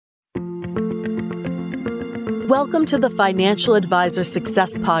Welcome to the Financial Advisor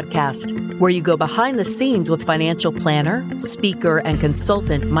Success Podcast, where you go behind the scenes with financial planner, speaker, and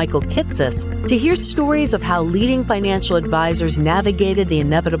consultant Michael Kitces to hear stories of how leading financial advisors navigated the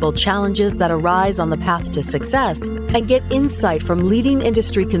inevitable challenges that arise on the path to success and get insight from leading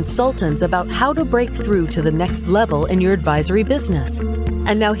industry consultants about how to break through to the next level in your advisory business.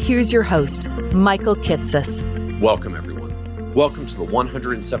 And now here's your host, Michael Kitces. Welcome, everyone. Welcome to the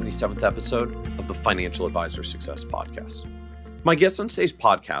 177th episode of the Financial Advisor Success Podcast. My guest on today's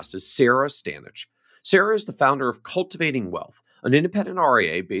podcast is Sarah Stanage. Sarah is the founder of Cultivating Wealth, an independent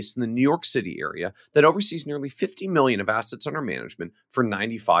RIA based in the New York City area that oversees nearly $50 million of assets under management for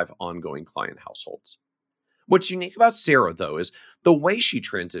 95 ongoing client households. What's unique about Sarah, though, is the way she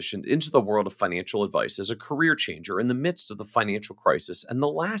transitioned into the world of financial advice as a career changer in the midst of the financial crisis and the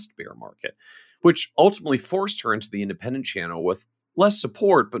last bear market, which ultimately forced her into the independent channel with less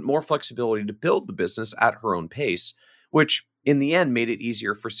support but more flexibility to build the business at her own pace, which in the end made it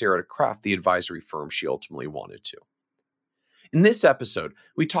easier for Sarah to craft the advisory firm she ultimately wanted to. In this episode,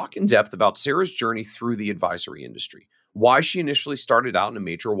 we talk in depth about Sarah's journey through the advisory industry, why she initially started out in a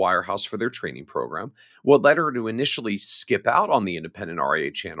major wirehouse for their training program, what led her to initially skip out on the independent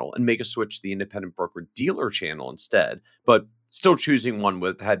RIA channel and make a switch to the independent broker-dealer channel instead, but still choosing one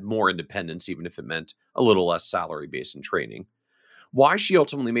that had more independence, even if it meant a little less salary-based in training. Why she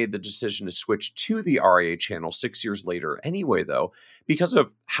ultimately made the decision to switch to the RIA channel 6 years later anyway, though, because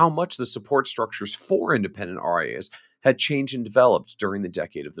of how much the support structures for independent RIAs had changed and developed during the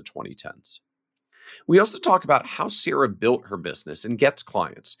decade of the 2010s. We also talk about how Sarah built her business and gets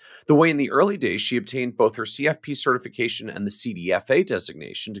clients, the way in the early days she obtained both her CFP certification and the CDFA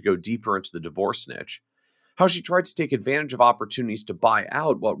designation to go deeper into the divorce niche, how she tried to take advantage of opportunities to buy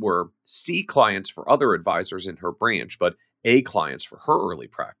out what were C clients for other advisors in her branch, but A clients for her early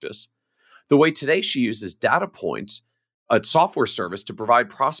practice, the way today she uses Data Points, a software service to provide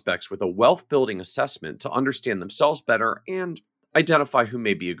prospects with a wealth-building assessment to understand themselves better and identify who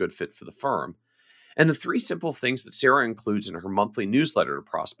may be a good fit for the firm, and the 3 simple things that Sarah includes in her monthly newsletter to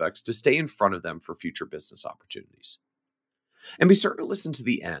prospects to stay in front of them for future business opportunities. And be certain to listen to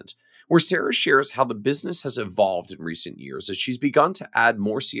the end, where Sarah shares how the business has evolved in recent years as she's begun to add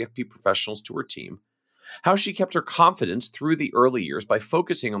more CFP professionals to her team, how she kept her confidence through the early years by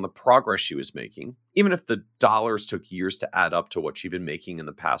focusing on the progress she was making, even if the dollars took years to add up to what she'd been making in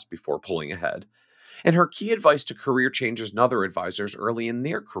the past before pulling ahead, and her key advice to career changers and other advisors early in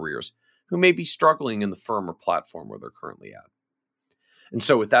their careers who may be struggling in the firm or platform where they're currently at. And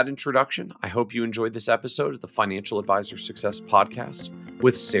so with that introduction, I hope you enjoyed this episode of the Financial Advisor Success Podcast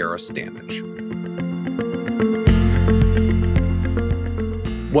with Sarah Stanage.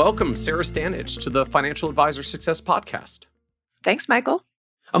 Welcome, Sarah Stanage, to the Financial Advisor Success Podcast. Thanks, Michael.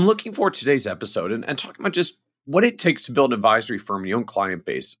 I'm looking forward to today's episode and talking about just what it takes to build an advisory firm in your own client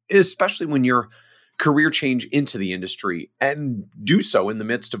base, especially when you're career change into the industry and do so in the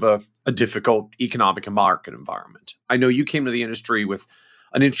midst of a difficult economic and market environment. I know you came to the industry with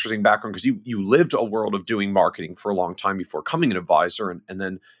an interesting background because you lived a world of doing marketing for a long time before becoming an advisor and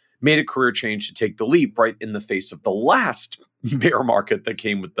then made a career change to take the leap right in the face of the last bear market that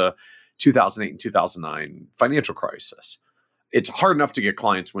came with the 2008 and 2009 financial crisis. It's hard enough to get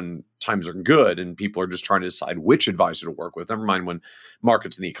clients when times are good and people are just trying to decide which advisor to work with, never mind when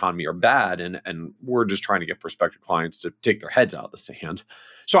markets and the economy are bad and we're just trying to get prospective clients to take their heads out of the sand.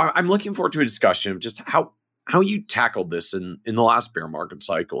 So I'm looking forward to a discussion of just how you tackled this in the last bear market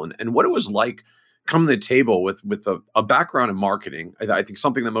cycle and what it was like coming to the table with a background in marketing. I think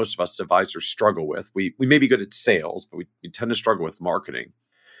something that most of us advisors struggle with. We may be good at sales, but we tend to struggle with marketing.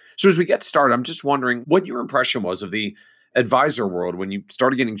 So as we get started, I'm just wondering what your impression was of the advisor world when you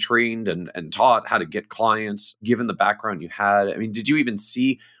started getting trained and taught how to get clients, given the background you had. I mean, did you even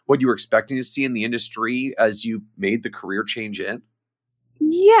see what you were expecting to see in the industry as you made the career change in?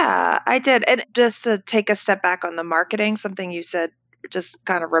 Yeah, I did. And just to take a step back on the marketing, something you said just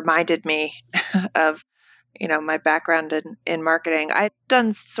kind of reminded me of, my background in marketing. I'd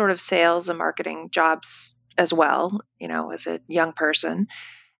done sort of sales and marketing jobs as well, as a young person.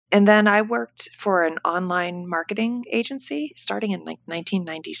 And then I worked for an online marketing agency starting in like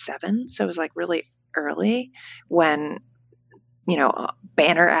 1997. So it was like really early when,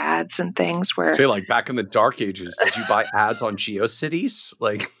 banner ads and things were. Say like back in the dark ages, did you buy ads on GeoCities?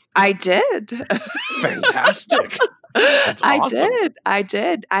 Like I did. Fantastic. That's awesome. I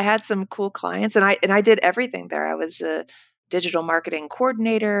did. I had some cool clients and I did everything there. I was a digital marketing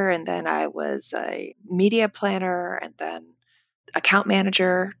coordinator and then I was a media planner and then account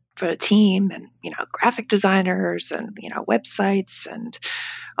manager for a team and, graphic designers and, websites and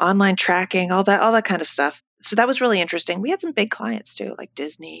online tracking, all that kind of stuff. So that was really interesting. We had some big clients too, like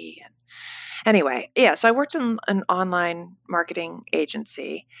Disney. And anyway, yeah, so I worked in an online marketing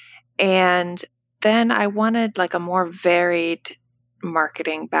agency, and then I wanted like a more varied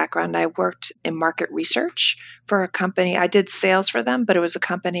marketing background. I worked in market research for a company. I did sales for them, but it was a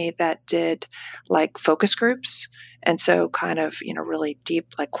company that did like focus groups. And so kind of, really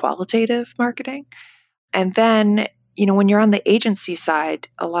deep, like qualitative marketing. And then, when you're on the agency side,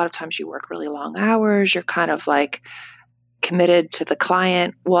 a lot of times you work really long hours. You're kind of like committed to the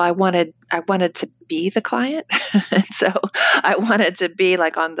client. Well, I wanted to be the client. And so I wanted to be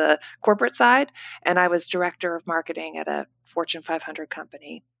like on the corporate side. And I was director of marketing at a Fortune 500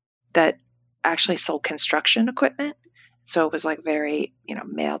 company that actually sold construction equipment. So it was like very,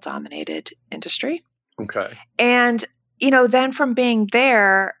 male dominated industry. Okay. And, then from being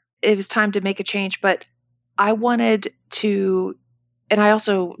there, it was time to make a change. But I wanted to, and I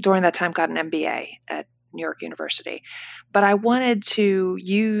also during that time got an MBA at New York University, but I wanted to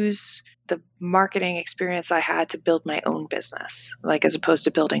use the marketing experience I had to build my own business, like as opposed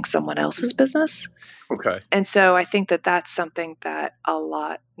to building someone else's business. Okay. And so I think that that's something that a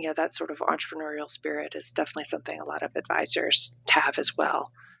lot, that sort of entrepreneurial spirit is definitely something a lot of advisors have as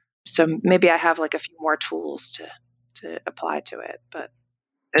well. So maybe I have like a few more tools to apply to it, but.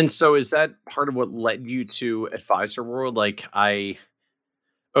 And so is that part of what led you to Advisor World? Like I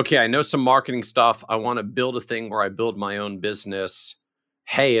know some marketing stuff. I want to build a thing where I build my own business.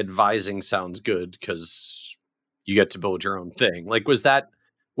 Hey, advising sounds good because you get to build your own thing. Like, was that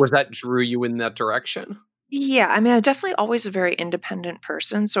drew you in that direction? Yeah, I mean, I'm definitely always a very independent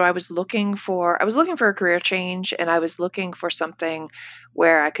person. So I was looking for a career change, and I was looking for something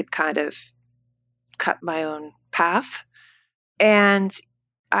where I could kind of cut my own path. And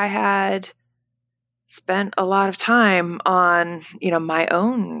I had spent a lot of time on, my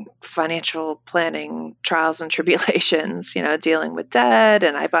own financial planning trials and tribulations, dealing with debt.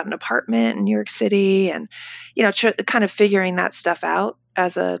 And I bought an apartment in New York City and, kind of figuring that stuff out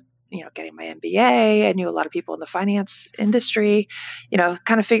as getting my MBA. I knew a lot of people in the finance industry,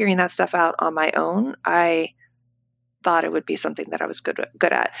 kind of figuring that stuff out on my own. I thought it would be something that I was good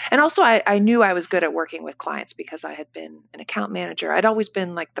at. And also I knew I was good at working with clients because I had been an account manager. I'd always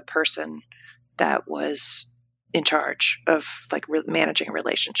been like the person that was in charge of like managing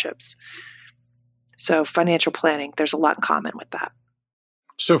relationships. So financial planning, there's a lot in common with that.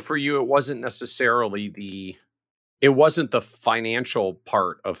 So for you, it wasn't the financial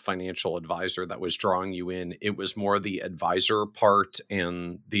part of financial advisor that was drawing you in. It was more the advisor part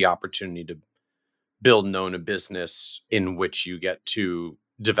and the opportunity to build and own a business in which you get to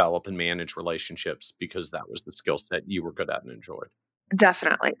develop and manage relationships because that was the skill set you were good at and enjoyed.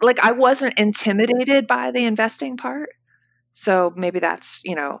 Definitely. Like I wasn't intimidated by the investing part. So maybe that's,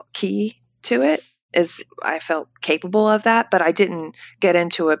 key to it is I felt capable of that, but I didn't get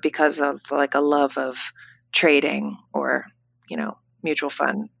into it because of like a love of trading or, mutual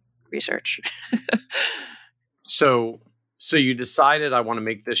fund research. So you decided I want to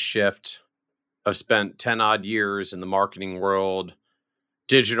make this shift. I've spent 10 odd years in the marketing world,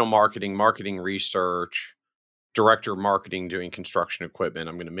 digital marketing, marketing research, director of marketing doing construction equipment.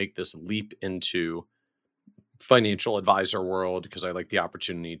 I'm going to make this leap into financial advisor world because I like the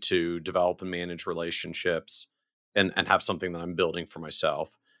opportunity to develop and manage relationships and have something that I'm building for myself.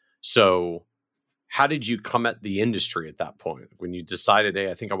 So how did you come at the industry at that point when you decided,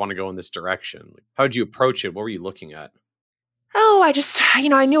 hey, I think I want to go in this direction? How did you approach it? What were you looking at? Oh, I just,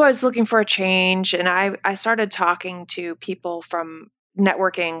 I knew I was looking for a change, and I started talking to people from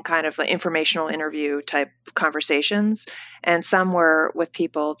networking, kind of like informational interview type conversations. And some were with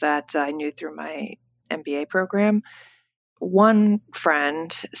people that I knew through my MBA program. One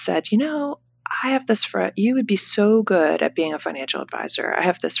friend said, I have this friend, you would be so good at being a financial advisor. I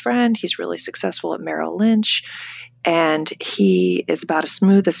have this friend, he's really successful at Merrill Lynch, and he is about as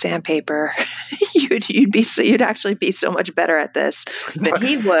smooth as sandpaper. You'd actually be so much better at this than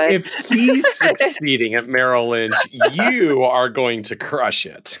he would. If he's succeeding at Merrill Lynch, you are going to crush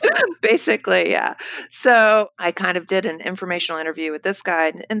it. Basically, yeah. So I kind of did an informational interview with this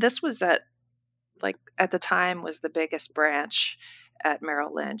guy, and this was at the time was the biggest branch at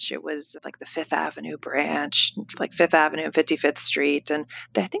Merrill Lynch. It was like the Fifth Avenue branch, like Fifth Avenue and 55th Street. And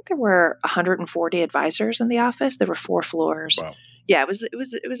I think there were 140 advisors in the office. There were 4 floors. Wow. Yeah, it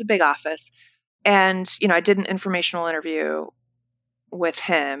was a big office. And, I did an informational interview with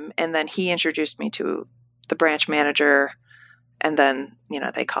him, and then he introduced me to the branch manager. And then,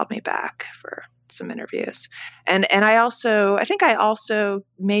 they called me back for some interviews. And I think I also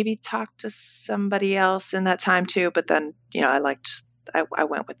maybe talked to somebody else in that time too, but then, I liked I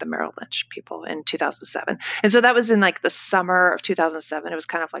went with the Merrill Lynch people in 2007. And so that was in like the summer of 2007. It was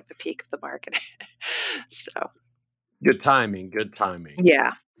kind of like the peak of the market. So, Good timing. Good timing.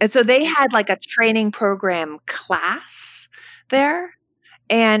 yeah. And so they had like a training program class there.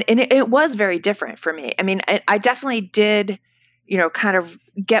 And it was very different for me. I mean, I definitely did, kind of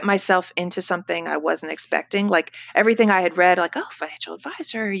get myself into something I wasn't expecting. Like everything I had read, like, oh, financial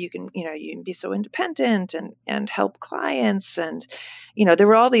advisor, you can be so independent and help clients. And, there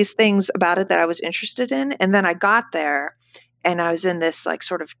were all these things about it that I was interested in. And then I got there and I was in this like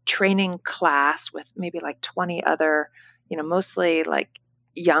sort of training class with maybe like 20 other, mostly like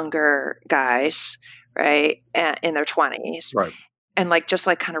younger guys, right, in their 20s. Right. And like just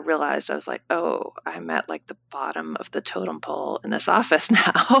like kind of realized I was like, oh, I'm at like the bottom of the totem pole in this office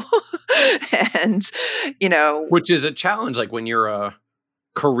now. And, Which is a challenge. Like when you're a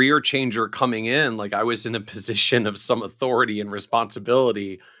career changer coming in, like I was in a position of some authority and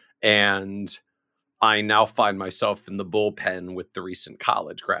responsibility, and I now find myself in the bullpen with the recent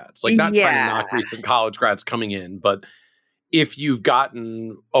college grads. Like not trying to knock recent college grads coming in, but if you've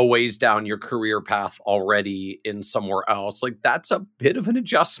gotten a ways down your career path already in somewhere else, like that's a bit of an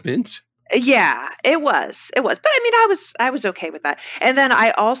adjustment. Yeah, it was. But I mean, I was okay with that. And then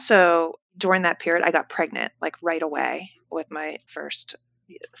I also, during that period, I got pregnant like right away with my first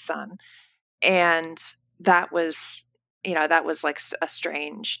son. And that was, that was like a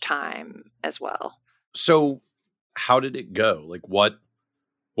strange time as well. So how did it go? Like what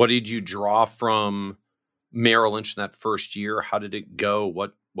did you draw from Merrill Lynch in that first year? How did it go?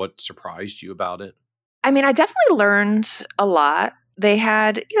 What surprised you about it? I mean, I definitely learned a lot. They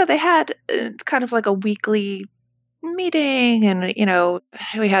had kind of like a weekly meeting, and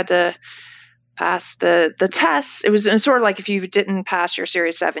we had to pass the tests. It was sort of like if you didn't pass your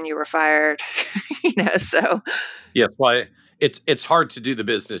Series 7, you were fired. So yes, why it's hard to do the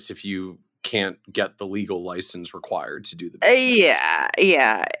business if you can't get the legal license required to do the business.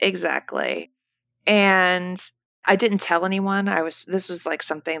 Yeah, exactly. And I didn't tell anyone. This was like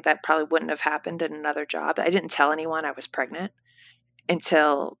something that probably wouldn't have happened in another job. I didn't tell anyone I was pregnant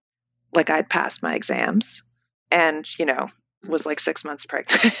until like I'd passed my exams and, was like 6 months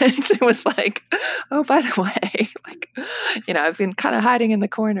pregnant. It was like, oh, by the way, like, I've been kind of hiding in the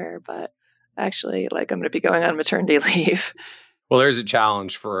corner, but actually like I'm going to be going on maternity leave. Well, there's a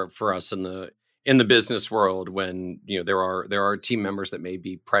challenge for us in the business world when, there are team members that may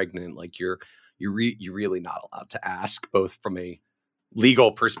be pregnant. Like you're really not allowed to ask, both from a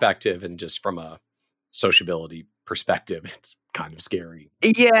legal perspective and just from a sociability perspective. It's kind of scary.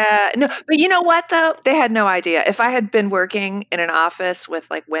 Yeah, no, but you know what though? They had no idea. If I had been working in an office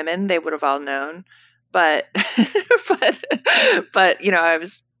with like women, they would have all known. But but I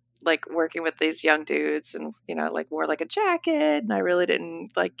was like working with these young dudes and like wore like a jacket and I really didn't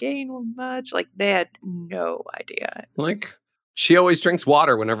like gain much. Like they had no idea. Like she always drinks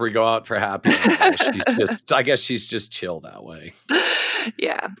water whenever we go out for happy hour. I guess she's just chill that way.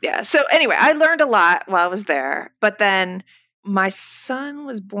 Yeah. So anyway, I learned a lot while I was there. But then my son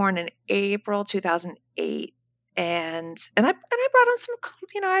was born in April 2008, and I brought on some,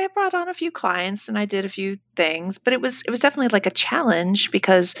 I brought on a few clients and I did a few things, but it was definitely like a challenge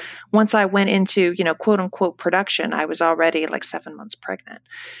because once I went into quote unquote production, I was already like 7 months pregnant.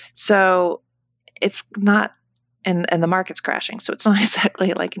 So it's not. And the market's crashing. So it's not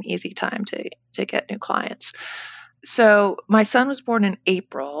exactly like an easy time to get new clients. So my son was born in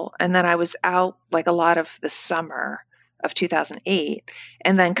April, and then I was out like a lot of the summer of 2008.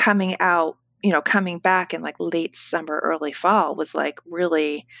 And then coming back in like late summer, early fall was like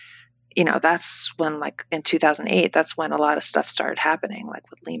really, that's when like in 2008, that's when a lot of stuff started happening, like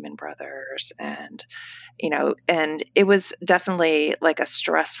with Lehman Brothers and it was definitely like a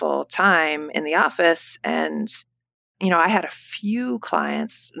stressful time in the office. And I had a few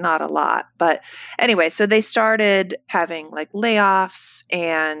clients, not a lot, but anyway, so they started having like layoffs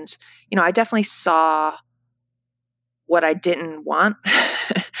and, I definitely saw what I didn't want.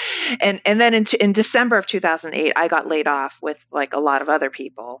 and then in December of 2008, I got laid off with like a lot of other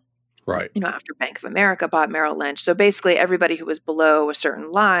people. Right. After Bank of America bought Merrill Lynch. So basically everybody who was below a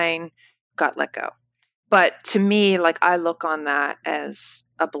certain line got let go. But to me, like I look on that as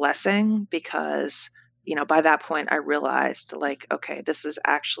a blessing because by that point I realized like, okay, this is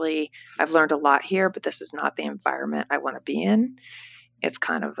actually, I've learned a lot here, but this is not the environment I want to be in. It's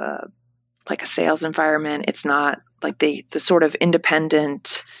kind of like a sales environment. It's not like the sort of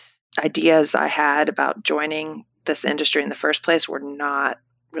independent ideas I had about joining this industry in the first place were not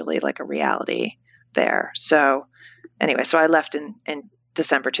really like a reality there. So anyway, so I left in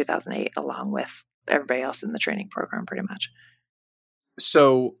December 2008 along with everybody else in the training program pretty much.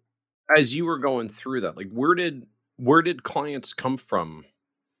 So as you were going through that, like where did clients come from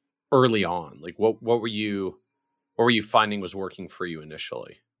early on? Like what were you finding was working for you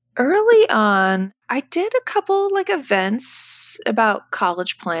initially? Early on, I did a couple like events about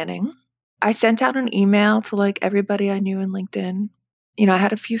college planning. I sent out an email to like everybody I knew in LinkedIn. I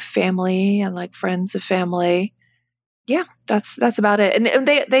had a few family and like friends of family. Yeah, that's about it. And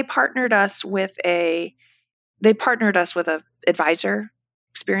they partnered us with a advisor,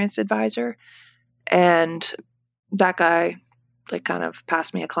 experienced advisor, and that guy like kind of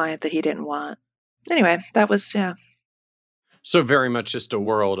passed me a client that he didn't want. Anyway, that was yeah. So very much just a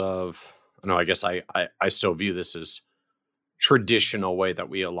world of, no, I guess I still view this as traditional way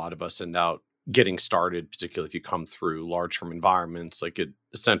that a lot of us end out getting started, particularly if you come through large term environments. Like it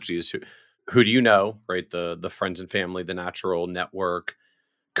essentially is who do you know, right? The friends and family, the natural network,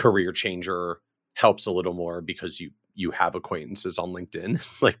 career changer helps a little more because you have acquaintances on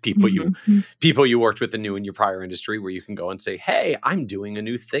LinkedIn, like Mhm. people you worked with and knew in your prior industry, where you can go and say, "Hey, I'm doing a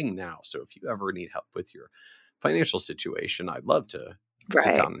new thing now. So if you ever need help with your financial situation, I'd love to sit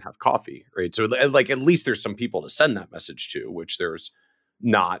Right. down and have coffee." Right. So like at least there's some people to send that message to, which there's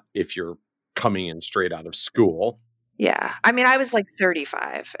not if you're coming in straight out of school. Yeah. I mean, I was like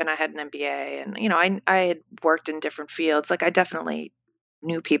 35 and I had an MBA and I had worked in different fields. Like I definitely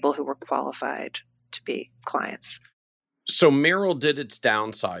knew people who were qualified to be clients. So Merrill did its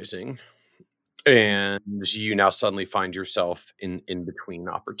downsizing, and you now suddenly find yourself in between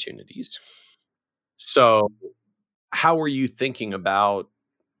opportunities. So how are you thinking about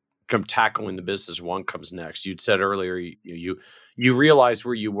tackling the business one comes next? You'd said earlier you realized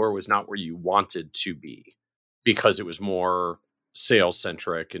where you were was not where you wanted to be because it was more sales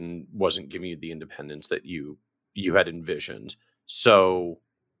centric and wasn't giving you the independence that you had envisioned. So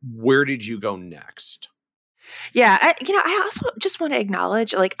where did you go next? Yeah, I also just want to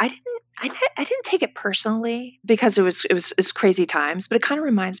acknowledge, like, I didn't take it personally because it was crazy times, but it kind of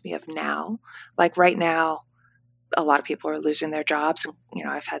reminds me of now. Like right now, a lot of people are losing their jobs, and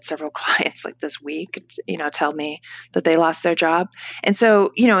I've had several clients like this week, tell me that they lost their job, and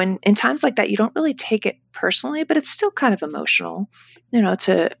so in times like that, you don't really take it personally, but it's still kind of emotional,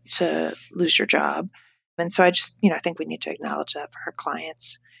 to lose your job, and so I just think we need to acknowledge that for our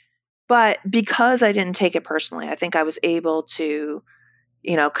clients. But because I didn't take it personally, I think I was able to,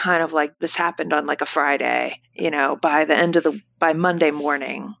 kind of like this happened on like a Friday, by Monday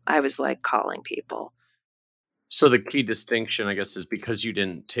morning, I was like calling people. So the key distinction, I guess, is because you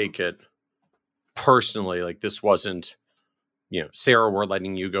didn't take it personally. Like this wasn't, Sarah, we're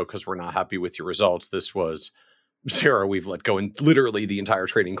letting you go because we're not happy with your results. This was, Sarah, we've let go in literally the entire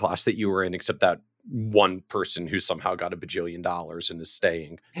trading class that you were in, except that one person who somehow got $1 billion and is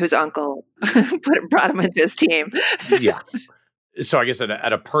staying. Whose uncle brought him into his team. Yeah. So I guess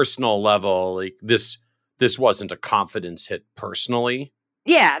at a personal level, like this wasn't a confidence hit personally.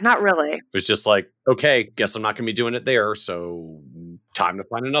 Yeah, not really. It was just like, okay, guess I'm not going to be doing it there. So time to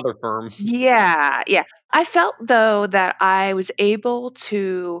find another firm. Yeah, yeah. I felt though that I was able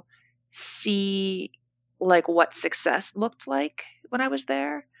to see like what success looked like when I was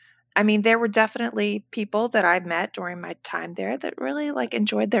there. I mean, there were definitely people that I met during my time there that really like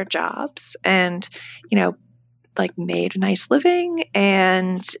enjoyed their jobs and, you know, like made a nice living,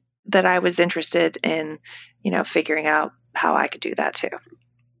 and that I was interested in, figuring out how I could do that too.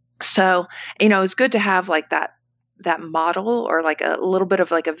 So, it was good to have like that model or like a little bit of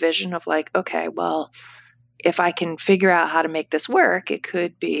like a vision of like, okay, well, if I can figure out how to make this work, it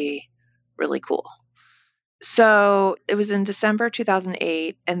could be really cool. So it was in December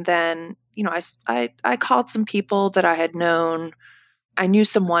 2008. And then, I called some people that I had known. I knew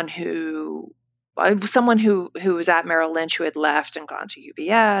someone who was at Merrill Lynch who had left and gone to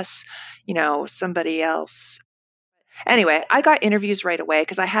UBS, somebody else. Anyway, I got interviews right away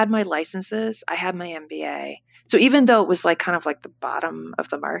because I had my licenses, I had my MBA. So even though it was like kind of like the bottom of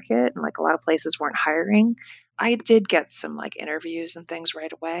the market and like a lot of places weren't hiring, I did get some like interviews and things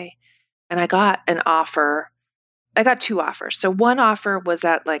right away. And I got an offer. I got two offers. So one offer was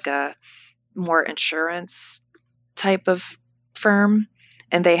at like a more insurance type of firm,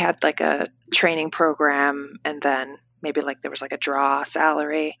 and they had like a training program, and then maybe like there was like a draw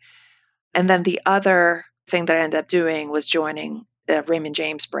salary. And then the other thing that I ended up doing was joining the Raymond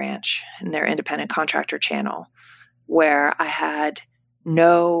James branch in their independent contractor channel, where I had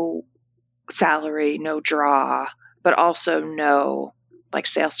no salary, no draw, but also no like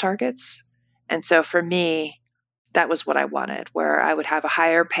sales targets. And so for me, that was what I wanted, where I would have a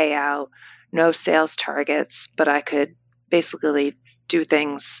higher payout, no sales targets, but I could basically do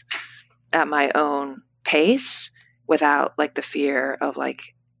things at my own pace without like the fear of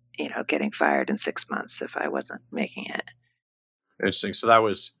like, getting fired in 6 months if I wasn't making it. Interesting. So that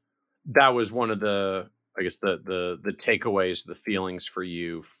was one of the, I guess, the takeaways, the feelings for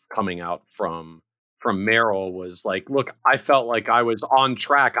you coming out from Merrill was like, look, I felt like I was on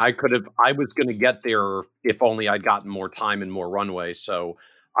track. I was going to get there if only I'd gotten more time and more runway. So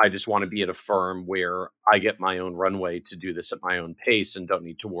I just want to be at a firm where I get my own runway to do this at my own pace and don't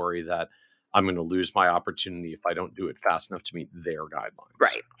need to worry that I'm going to lose my opportunity if I don't do it fast enough to meet their guidelines.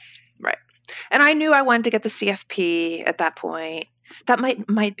 Right. And I knew I wanted to get the CFP at that point. That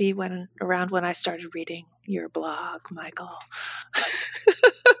might be around when I started reading your blog, Michael.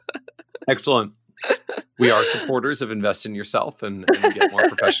 Excellent. We are supporters of Invest in Yourself and get more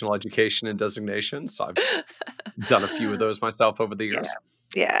professional education and designations. So I've done a few of those myself over the years.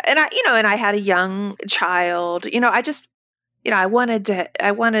 Yeah. And I had a young child. I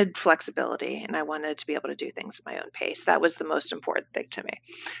wanted flexibility, and I wanted to be able to do things at my own pace. That was the most important thing to me.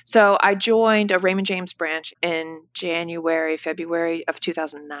 So I joined a Raymond James branch in February of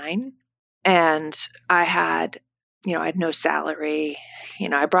 2009. And I had no salary.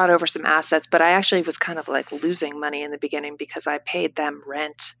 I brought over some assets, but I actually was kind of like losing money in the beginning because I paid them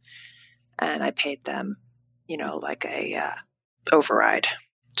rent and I paid them, like a override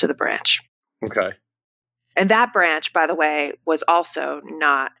to the branch. Okay. And that branch, by the way, was also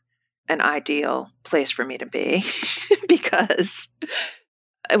not an ideal place for me to be because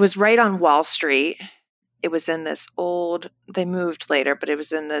it was right on Wall Street. It was in this they moved later, but it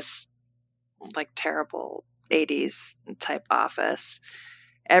was in this like terrible 80s type office.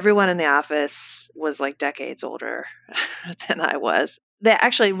 Everyone in the office was like decades older than I was. They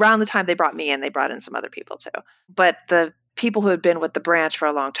actually, around the time they brought me in, they brought in some other people too. But the people who had been with the branch for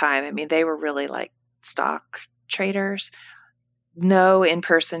a long time, I mean, they were really like stock traders. No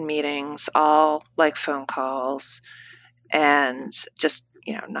in-person meetings, all like phone calls, and just,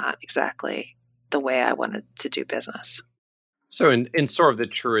 not exactly the way I wanted to do business. So in sort of the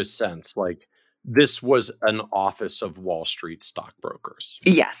truest sense, like this was an office of Wall Street stockbrokers.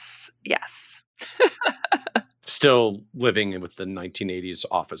 Yes. Still living with the 1980s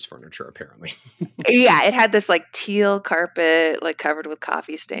office furniture, apparently. Yeah, it had this like teal carpet, like covered with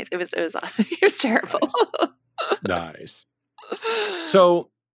coffee stains. It was terrible. Nice. So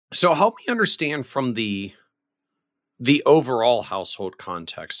help me understand from the overall household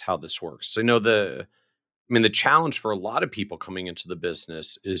context how this works. So the challenge for a lot of people coming into the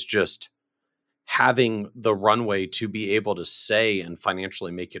business is just having the runway to be able to say and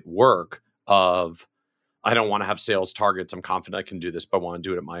financially make it work of, I don't want to have sales targets. I'm confident I can do this, but I want to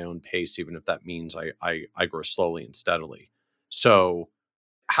do it at my own pace, even if that means I grow slowly and steadily. So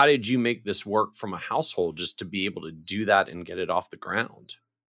how did you make this work from a household just to be able to do that and get it off the ground?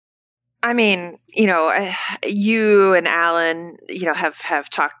 I mean, you and Alan, have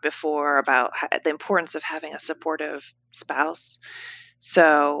talked before about the importance of having a supportive spouse.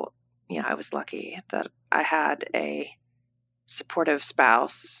 So, I was lucky that I had a supportive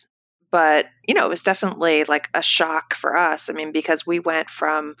spouse, but, it was definitely like a shock for us. I mean, because we went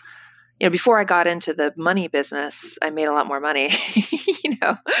from, before I got into the money business, I made a lot more money,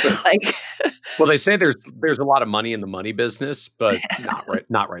 like. Well, they say there's a lot of money in the money business, but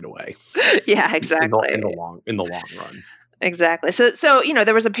not right away. Yeah, exactly. In the long run. Exactly. So,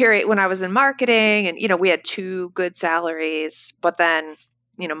 there was a period when I was in marketing and, we had 2 good salaries, but then,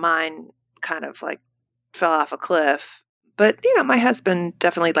 mine kind of like fell off a cliff. But, my husband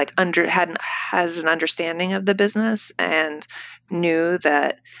definitely like has an understanding of the business and knew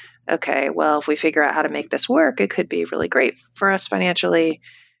that, okay, well, if we figure out how to make this work, it could be really great for us financially.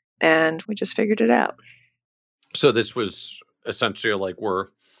 And we just figured it out. So this was essentially like, we're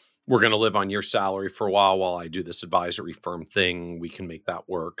going to live on your salary for a while I do this advisory firm thing. We can make that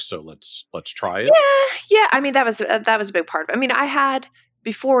work. So let's try it. Yeah. I mean, that was a big part of it. I mean,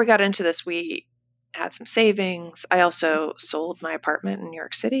 before we got into this, we had some savings. I also sold my apartment in New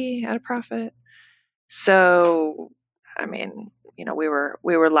York City at a profit. So, I mean, we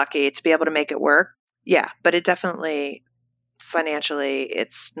were lucky to be able to make it work. Yeah, but it definitely financially,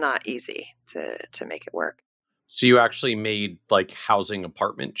 it's not easy to make it work. So you actually made like housing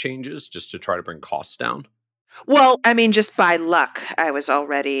apartment changes just to try to bring costs down? Well, I mean, just by luck, I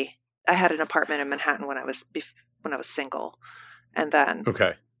had an apartment in Manhattan when I was single. And then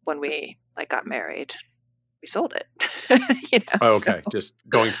when we got married, we sold it. Oh, okay. So. Just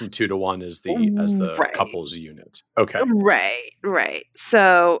going from 2 to 1 as the couple's unit. Okay. Right.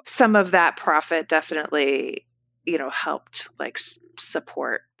 So some of that profit definitely, helped like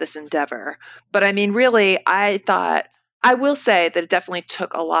support this endeavor. But I mean, really, I will say that it definitely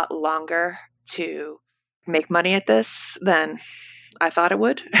took a lot longer to make money at this than I thought it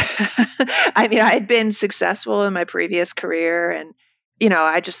would. I mean, I had been successful in my previous career, and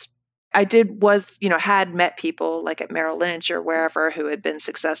had met people like at Merrill Lynch or wherever who had been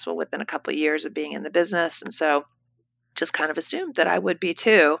successful within a couple of years of being in the business, and so just kind of assumed that I would be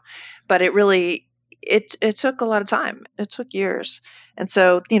too. But it took a lot of time. It took years. And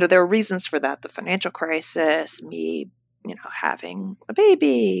so, there were reasons for that. The financial crisis, me, having a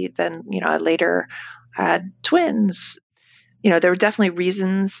baby, then, I later had twins. There were definitely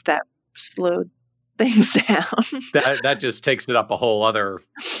reasons that slowed things down. That just takes it up a whole other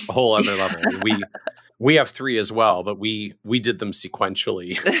level. We have 3 as well, but we did them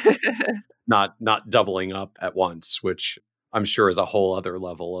sequentially, not doubling up at once, which I'm sure is a whole other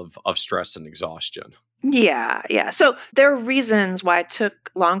level of stress and exhaustion. Yeah. So there are reasons why it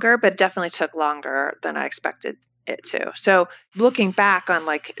took longer, but it definitely took longer than I expected it to. So looking back on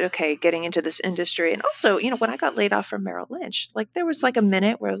getting into this industry, and also, when I got laid off from Merrill Lynch, there was a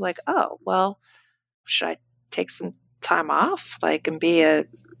minute where I was like, oh, well, should I take some time off, and be a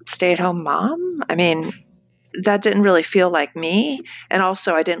stay-at-home mom? I mean, that didn't really feel like me. And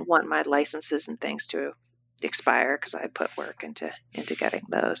also I didn't want my licenses and things to expire because I put work into getting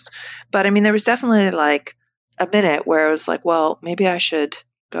those. But I mean, there was definitely a minute where I was like, well, maybe I should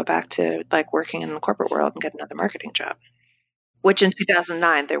go back to working in the corporate world and get another marketing job, which in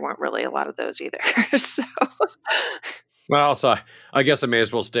 2009, there weren't really a lot of those either. So, well, so I guess I may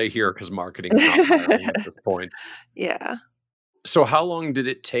as well stay here because marketing's not hiring at this point. Yeah. So how long did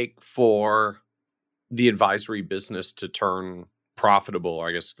it take for the advisory business to turn profitable, or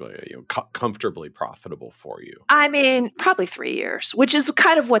I guess, comfortably profitable for you? I mean, probably 3 years, which is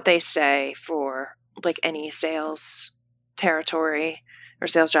kind of what they say for any sales territory or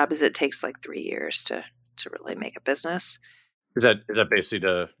sales job, is it takes 3 years to really make a business. Is that basically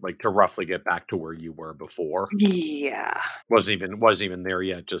to roughly get back to where you were before? Yeah. Wasn't even there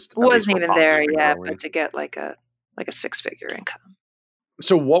yet, just wasn't even there yet, but to get like a 6-figure income.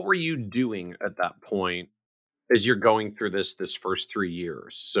 So what were you doing at that point as you're going through this first 3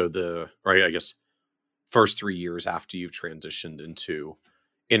 years? So first 3 years after you've transitioned into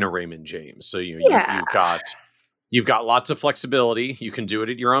Raymond James. So you've got lots of flexibility. You can do it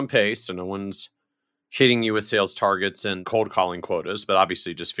at your own pace, so no one's hitting you with sales targets and cold calling quotas, but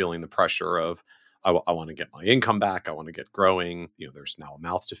obviously just feeling the pressure of, I want to get my income back. I want to get growing. There's now a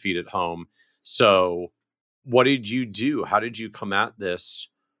mouth to feed at home. So what did you do? How did you come at this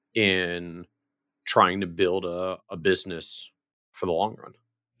in trying to build a business for the long run?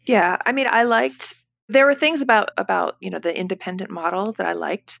 Yeah. I mean, there were things about the independent model that I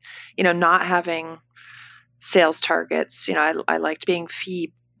liked, not having sales targets. I liked being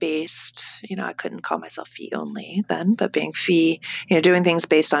fee based. I couldn't call myself fee only then, but being fee, doing things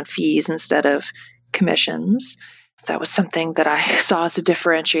based on fees instead of commissions. That was something that I saw as a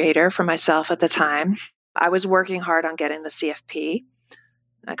differentiator for myself at the time. I was working hard on getting the CFP.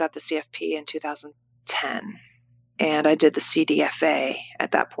 I got the CFP in 2010, and I did the CDFA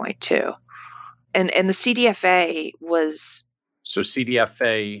at that point too. And the CDFA was... So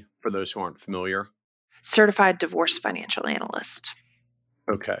CDFA, for those who aren't familiar? Certified Divorce Financial Analyst.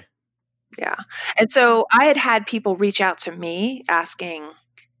 Okay. Yeah. And so I had people reach out to me asking,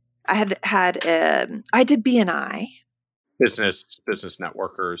 I did BNI. Business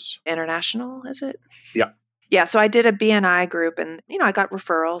Networkers. International, is it? Yeah. Yeah. So I did a BNI group, and, I got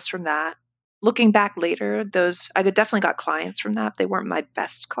referrals from that. Looking back later, I definitely got clients from that. They weren't my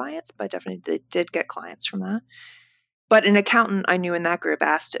best clients, but they did get clients from that. But an accountant I knew in that group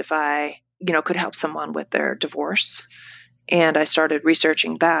asked if I, could help someone with their divorce. And I started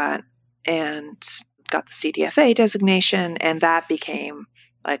researching that and got the CDFA designation, and that became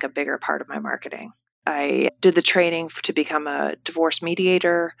a bigger part of my marketing. I did the training to become a divorce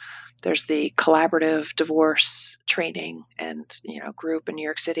mediator. There's the collaborative divorce training and, group in New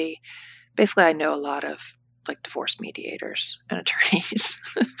York City. Basically, I know a lot of divorce mediators and attorneys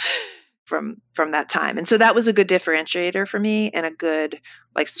from that time. And so that was a good differentiator for me, and a good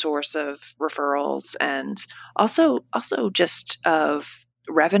source of referrals, and also just of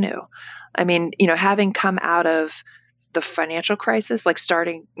revenue. I mean, having come out of the financial crisis,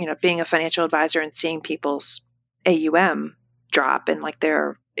 starting, being a financial advisor and seeing people's AUM drop, and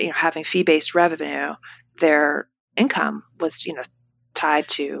they're, having fee-based revenue, their income was, tied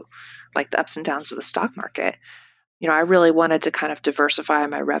to the ups and downs of the stock market. I really wanted to kind of diversify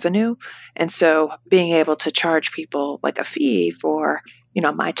my revenue. And so being able to charge people a fee for,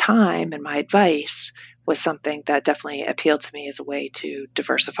 my time and my advice was something that definitely appealed to me as a way to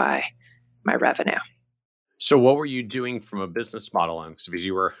diversify my revenue. So what were you doing from a business model on? Because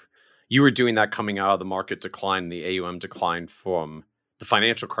you you were doing that coming out of the market decline, the AUM decline from the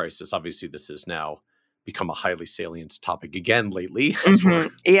financial crisis. Obviously, this has now become a highly salient topic again lately as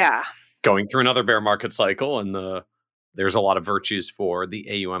we're going through another bear market cycle. And there's a lot of virtues for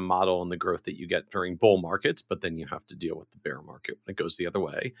the AUM model and the growth that you get during bull markets, but then you have to deal with the bear market when it goes the other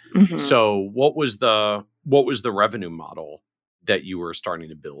way. So what was the revenue model that you were starting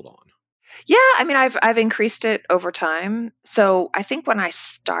to build on? Yeah, I mean, I've increased it over time. So I think when I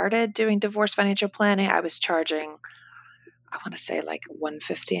started doing divorce financial planning, I was charging, I want to say like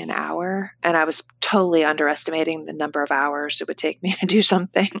 $150 an hour. And I was totally underestimating the number of hours it would take me to do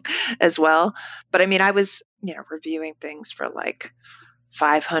something as well. But I mean, I was, reviewing things for like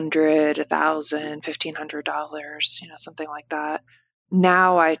 $500, $1,000, $1,500, something like that.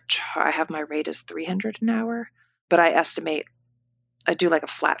 Now I have my rate as $300 an hour, but I estimate I do like a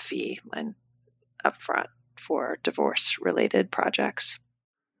flat fee and upfront for divorce related projects.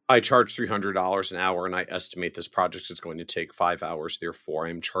 I charge $300 an hour and I estimate this project is going to take 5 hours. Therefore,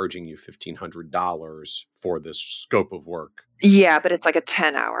 I'm charging you $1,500 for this scope of work. Yeah, but it's like a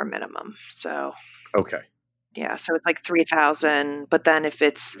 10-hour minimum. So, okay. Yeah, so it's like $3,000. But then if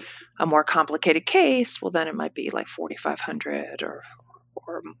it's a more complicated case, well, then it might be like $4,500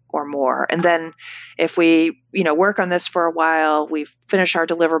 or more. And then if we, work on this for a while, we finish our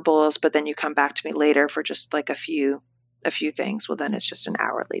deliverables, but then you come back to me later for just like a few things. Well, then it's just an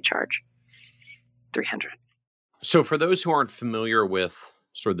hourly charge, $300. So for those who aren't familiar with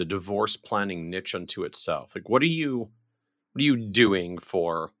sort of the divorce planning niche unto itself, like what are you doing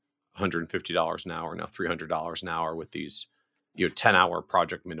for $150 an hour, now $300 an hour with these, 10-hour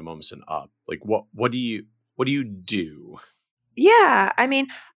project minimums and up? Like what do you do? Yeah, I mean,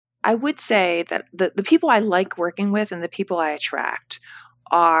 I would say that the people I like working with and the people I attract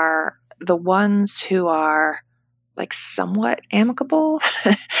are the ones who are like somewhat amicable.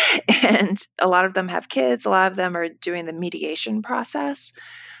 And a lot of them have kids. A lot of them are doing the mediation process,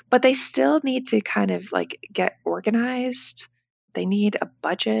 but they still need to kind of like get organized. They need a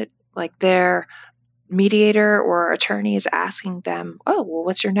budget. Like their mediator or attorney is asking them, oh, well,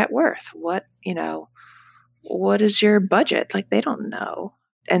 what's your net worth? What is your budget? Like they don't know.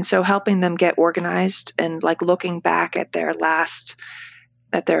 And so helping them get organized and like looking back at their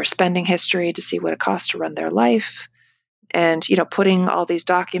spending history to see what it costs to run their life. And, putting all these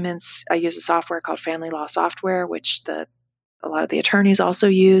documents, I use a software called Family Law Software, which a lot of the attorneys also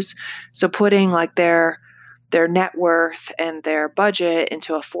use. So putting like their net worth and their budget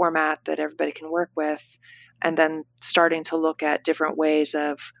into a format that everybody can work with, and then starting to look at different ways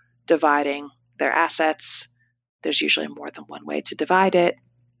of dividing their assets. There's usually more than one way to divide it.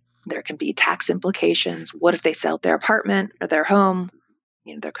 There can be tax implications. What if they sell their apartment or their home?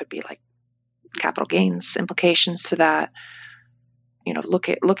 There could be like capital gains implications to that.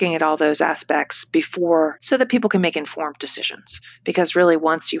 Looking at all those aspects before, so that people can make informed decisions. Because really,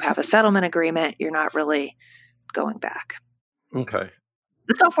 once you have a settlement agreement, you're not really going back. Okay.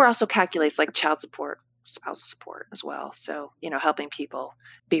 The software also calculates like child support, spousal support as well. So, helping people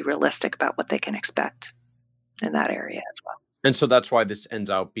be realistic about what they can expect in that area as well. And so that's why this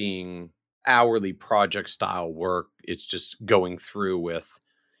ends out being hourly project style work. It's just going through with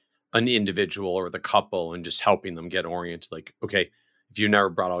an individual or the couple and just helping them get oriented. Like, okay, if you never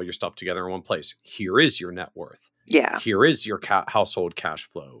brought all your stuff together in one place, here is your net worth. Yeah. Here is your household cash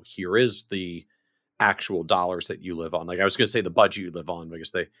flow. Here is the actual dollars that you live on. Like I was going to say the budget you live on,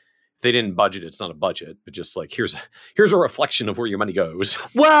 because if they didn't budget, it's not a budget, but just like, here's a reflection of where your money goes.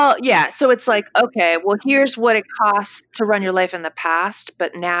 Well, yeah. So it's like, okay, well, here's what it costs to run your life in the past.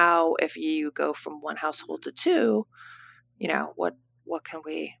 But now if you go from one household to two, what can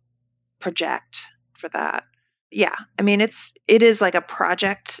we project for that? Yeah. I mean, it is like a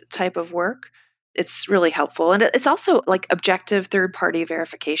project type of work. It's really helpful. And it's also like objective third-party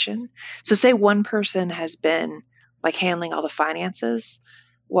verification. So say one person has been like handling all the finances.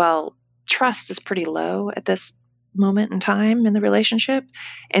 Well, trust is pretty low at this moment in time in the relationship.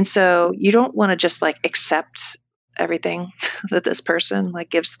 And so you don't want to just like accept everything that this person like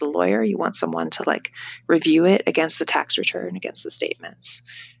gives to the lawyer. You want someone to like review it against the tax return, against the statements,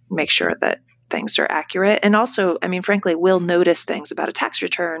 make sure that things are accurate. And also, I mean, frankly, we'll notice things about a tax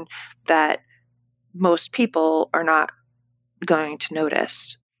return that most people are not going to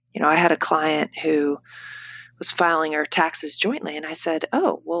notice. I had a client who was filing her taxes jointly, and I said,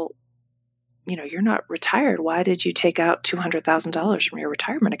 oh, well, you're not retired. Why did you take out $200,000 from your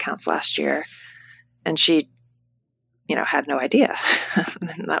retirement accounts last year? And she, had no idea.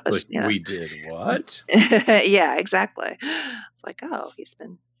 And that was, like, we did what? Yeah, exactly. Like, oh, he's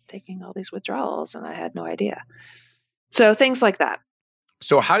been taking all these withdrawals and I had no idea. So things like that.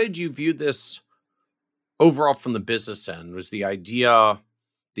 So how did you view this overall from the business end? Was the idea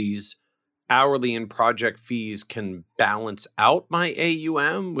these hourly and project fees can balance out my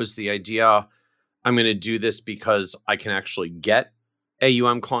AUM? Was the idea I'm going to do this because I can actually get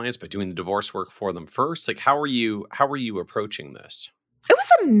AUM clients by doing the divorce work for them first? Like, how are you approaching this? It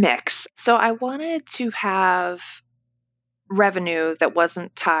was a mix. So I wanted to have revenue that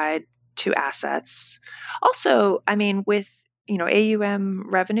wasn't tied to assets. Also, I mean, with, AUM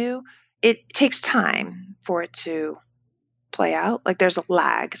revenue, it takes time for it to play out. Like there's a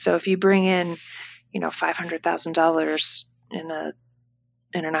lag. So if you bring in, $500,000 in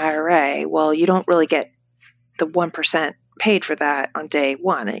an IRA, well, you don't really get the 1% paid for that on day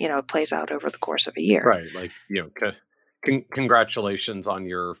one. It plays out over the course of a year. Right. Like, congratulations on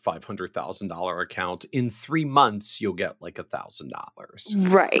your $500,000 account. In 3 months, you'll get like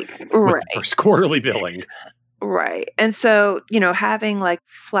 $1,000. Right. With Right. the first quarterly billing. Right. And so, having like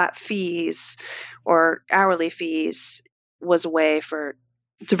flat fees or hourly fees was a way for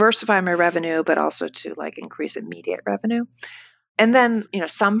diversify my revenue, but also to like increase immediate revenue. And then,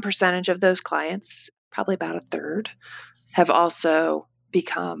 some percentage of those clients, probably about a third, have also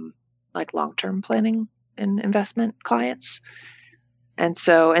become like long-term planning and investment clients. And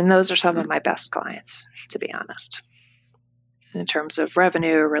those are some of my best clients, to be honest, in terms of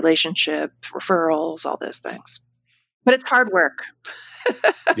revenue, relationship, referrals, all those things. But it's hard work.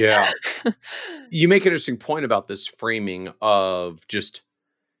 Yeah. You make an interesting point about this framing of just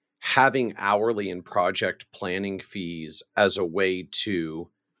having hourly and project planning fees as a way to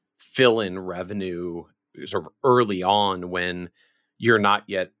fill in revenue sort of early on when you're not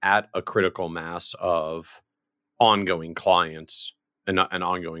yet at a critical mass of ongoing clients and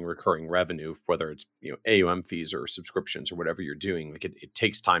ongoing recurring revenue, whether it's AUM fees or subscriptions or whatever you're doing. Like it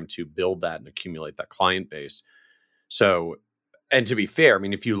takes time to build that and accumulate that client base. So, and to be fair, I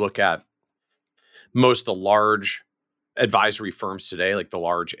mean, if you look at most of the large advisory firms today, like the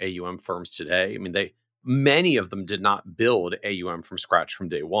large AUM firms today, I mean, many of them did not build AUM from scratch from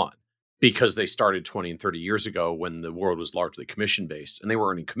day one because they started 20 and 30 years ago when the world was largely commission based, and they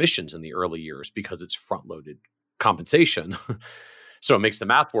were earning commissions in the early years because it's front loaded compensation. So it makes the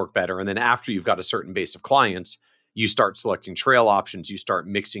math work better. And then after you've got a certain base of clients, you start selecting trail options, you start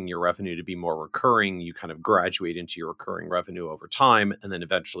mixing your revenue to be more recurring, you kind of graduate into your recurring revenue over time. And then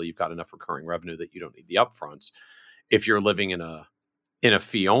eventually you've got enough recurring revenue that you don't need the upfronts. If you're living in a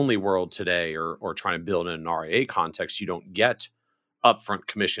fee only world today or trying to build in an RIA context, you don't get upfront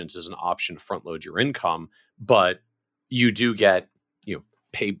commissions as an option to front load your income, but you do get,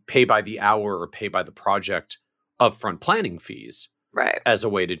 pay by the hour or pay by the project upfront planning fees, right, as a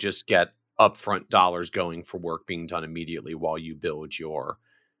way to just get upfront dollars going for work being done immediately while you build your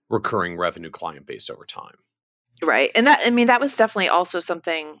recurring revenue client base over time. Right. And that was definitely also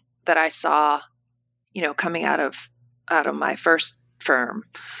something that I saw, coming out of my first firm,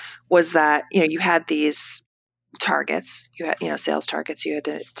 was that, you had these targets, you had, sales targets you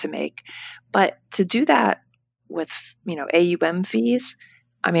had to make, but to do that with, AUM fees,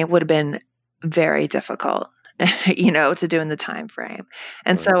 I mean, it would have been very difficult, to do in the time frame.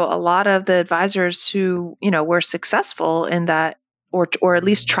 And Right. so a lot of the advisors who, were successful in that, or at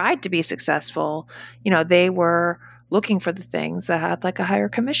least tried to be successful, they were looking for the things that had like a higher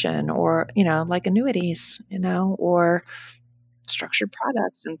commission or, like annuities, or structured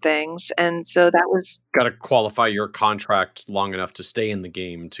products and things. And so that was Got to qualify your contract long enough to stay in the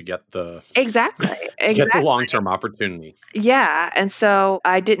game to get the exactly. long-term opportunity. Yeah. And so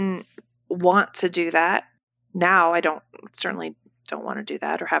I didn't want to do that. Now I certainly don't want to do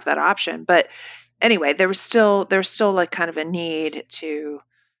that or have that option. But anyway, there was still like kind of a need to,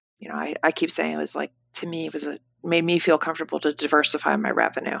 I keep saying it was like, to me, made me feel comfortable to diversify my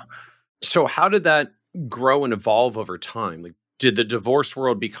revenue. So how did that grow and evolve over time? Like, did the divorce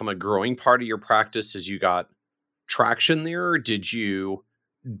world become a growing part of your practice as you got traction there? Or did you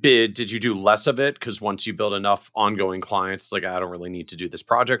do less of it? Because once you build enough ongoing clients, like, I don't really need to do this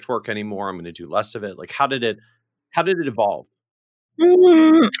project work anymore. I'm going to do less of it. Like, how did it evolve?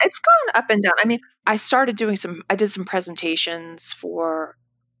 It's gone up and down. I mean, I did some presentations for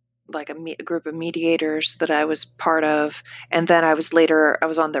like a group of mediators that I was part of. And then I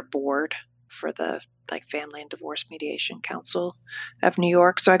was on their board for the like Family and Divorce Mediation Council of New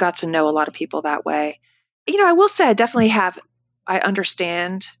York. So I got to know a lot of people that way. I will say I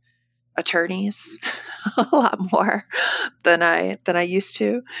understand attorneys a lot more than I used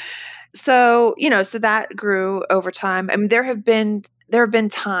to. So, so that grew over time. I mean, there have been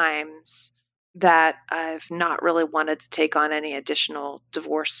times that I've not really wanted to take on any additional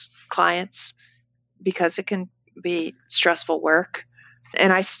divorce clients because it can be stressful work.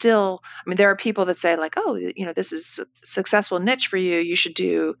 And there are people that say like, oh, this is a successful niche for you. You should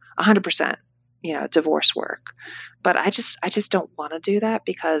do 100%, divorce work. But I just don't want to do that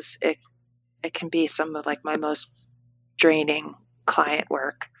because it can be some of like my most draining client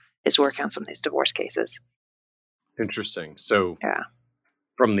work is working on some of these divorce cases. Interesting. So Yeah.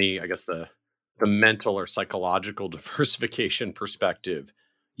 from I guess the mental or psychological diversification perspective,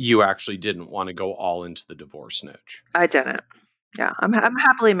 you actually didn't want to go all into the divorce niche. I didn't. Yeah, I'm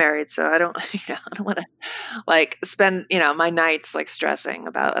happily married, so I don't, I don't want to like spend, my nights like stressing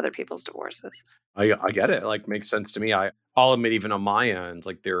about other people's divorces. I get it. Like, makes sense to me. I'll admit, even on my end,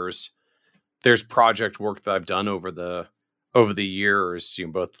 like there's project work that I've done over the years,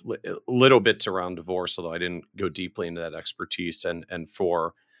 both little bits around divorce, although I didn't go deeply into that expertise, and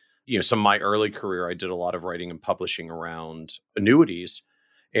for some of my early career, I did a lot of writing and publishing around annuities,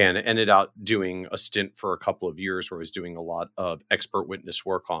 and ended up doing a stint for a couple of years where I was doing a lot of expert witness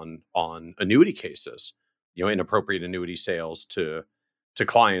work on annuity cases, inappropriate annuity sales to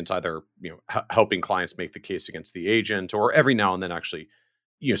clients, either helping clients make the case against the agent, or every now and then actually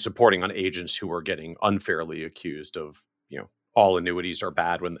supporting on agents who are getting unfairly accused of all annuities are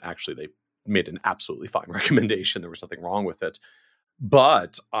bad when actually they made an absolutely fine recommendation. There was nothing wrong with it.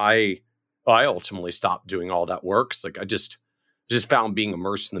 But I ultimately stopped doing all that work. So like I just found being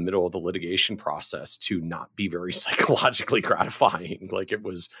immersed in the middle of the litigation process to not be very psychologically gratifying. Like it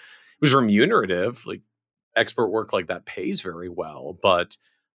was remunerative. Like expert work like that pays very well, but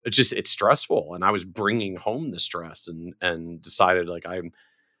it's stressful. And I was bringing home the stress and decided like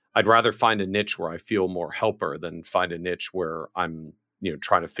I'd rather find a niche where I feel more helper than find a niche where I'm,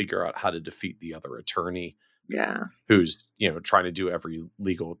 trying to figure out how to defeat the other attorney. Yeah. Who's, trying to do every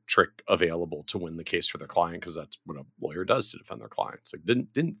legal trick available to win the case for their client, because that's what a lawyer does to defend their clients. Like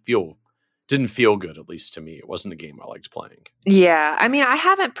didn't feel good, at least to me. It wasn't a game I liked playing. Yeah. I mean, I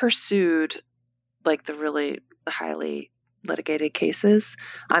haven't pursued like the really highly litigated cases.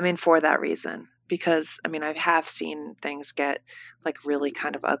 I mean, for that reason, because I mean, I have seen things get like really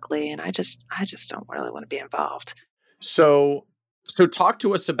kind of ugly, and I just don't really want to be involved. So talk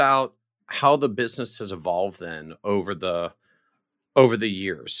to us about how the business has evolved then over the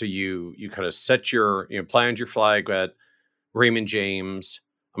years. So you kind of set your, planted your flag at Raymond James.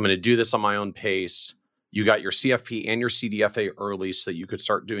 I'm going to do this on my own pace. You got your CFP and your CDFA early so that you could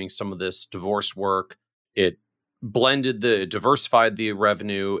start doing some of this divorce work. It diversified the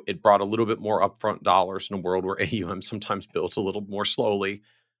revenue. It brought a little bit more upfront dollars in a world where AUM sometimes builds a little more slowly.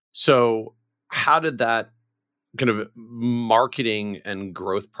 So how did that kind of marketing and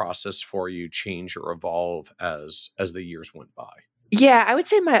growth process for you change or evolve as the years went by? Yeah, I would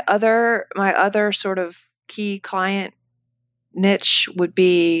say my other sort of key client niche would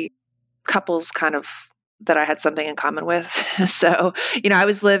be couples kind of that I had something in common with. So, I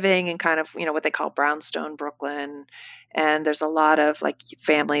was living in kind of, what they call brownstone Brooklyn. And there's a lot of like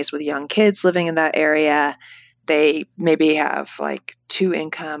families with young kids living in that area. They maybe have like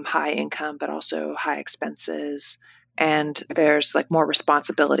high income, but also high expenses. And there's like more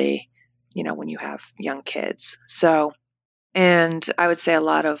responsibility, when you have young kids. So, and I would say a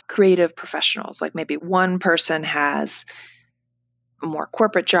lot of creative professionals, like maybe one person has a more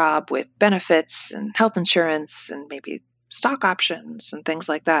corporate job with benefits and health insurance and maybe stock options and things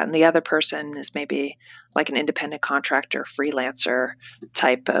like that. And the other person is maybe like an independent contractor, freelancer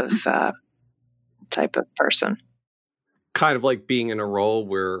type of person. Kind of like being in a role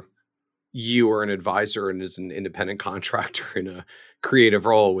where you are an advisor and is an independent contractor in a creative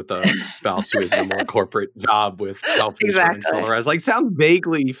role with a spouse who is in a more corporate job with health insurance. Exactly. Like sounds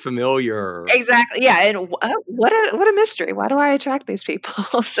vaguely familiar. Exactly. Yeah. And what a mystery. Why do I attract these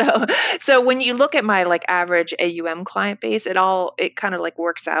people? So when you look at my like average AUM client base, it kind of like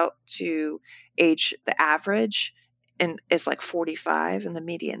works out to age the average and it's like 45 and the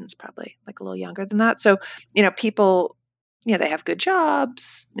median's probably like a little younger than that. So, people, they have good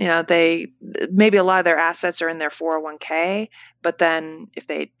jobs, they maybe a lot of their assets are in their 401k, but then if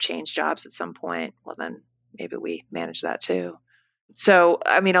they change jobs at some point, well, then maybe we manage that too. So,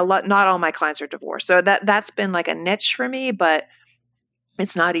 I mean, not all my clients are divorced. So that's been like a niche for me, but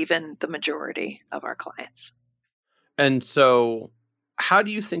it's not even the majority of our clients. And so how do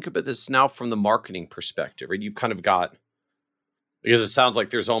you think about this now from the marketing perspective? Right? You've kind of got, because it sounds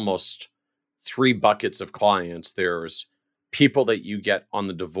like there's almost 3 buckets of clients. There's people that you get on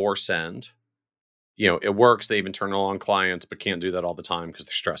the divorce end. It works. They even turn along clients, but can't do that all the time because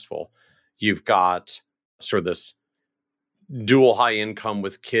they're stressful. You've got sort of this dual high income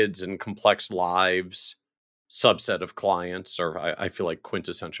with kids and complex lives. subset of clients, or I feel like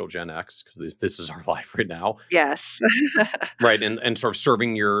quintessential Gen X, because this is our life right now. Yes. Right. And sort of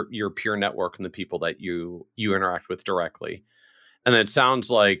serving your peer network and the people that you interact with directly. And then it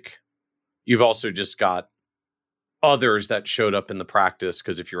sounds like you've also just got others that showed up in the practice,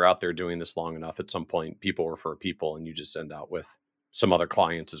 because if you're out there doing this long enough, at some point people refer people and you just end out with some other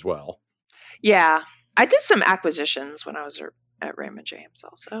clients as well. Yeah. I did some acquisitions when I was at Raymond James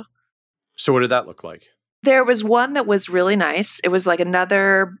also. So what did that look like? There was one that was really nice. It was like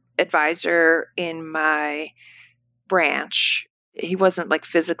another advisor in my branch. He wasn't like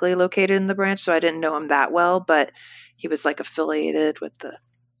physically located in the branch, so I didn't know him that well, but he was like affiliated with the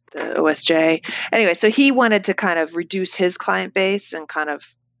OSJ. Anyway, so he wanted to kind of reduce his client base and kind of,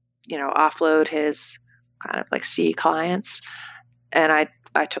 offload his kind of like C clients. And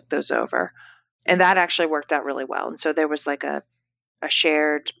I took those over. And that actually worked out really well. And so there was like a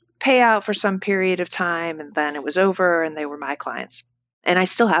shared payout for some period of time, and then it was over and they were my clients. And I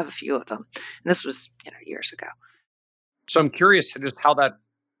still have a few of them. And this was, years ago. So I'm curious just how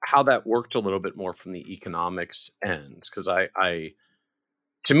that worked a little bit more from the economics end, because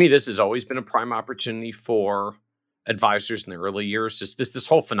to me, this has always been a prime opportunity for advisors in the early years. Just this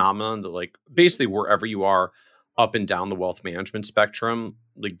whole phenomenon that, like, basically wherever you are up and down the wealth management spectrum,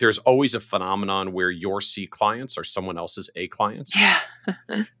 like, there's always a phenomenon where your C clients are someone else's A clients. Yeah.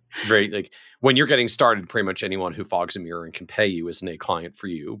 Right. Like, when you're getting started, pretty much anyone who fogs a mirror and can pay you is an A client for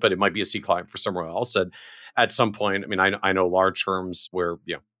you, but it might be a C client for somewhere else. And at some point, I mean, I know large firms where,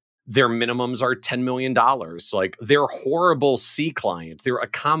 their minimums are $10 million. Like, their horrible C client, their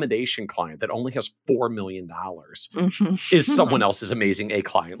accommodation client that only has $4 million is someone else's amazing A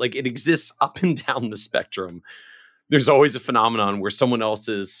client. Like, it exists up and down the spectrum. There's always a phenomenon where someone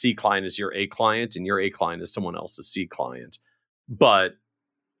else's C client is your A client and your A client is someone else's C client. But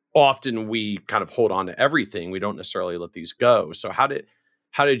often we kind of hold on to everything. We don't necessarily let these go. So how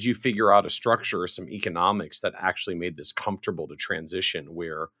did you figure out a structure or some economics that actually made this comfortable to transition,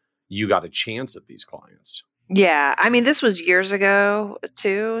 where you got a chance at these clients? Yeah. I mean, this was years ago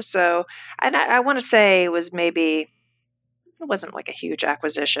too. So, and I want to say it was maybe, it wasn't like a huge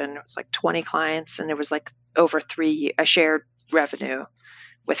acquisition. It was like 20 clients, and it was like over a shared revenue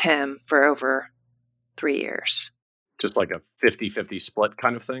with him for over 3 years. Just like a 50-50 split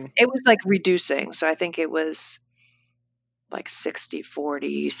kind of thing? It was like reducing. So I think it was like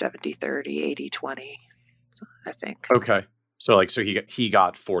 60-40, 70-30, 80-20, I think. Okay. So he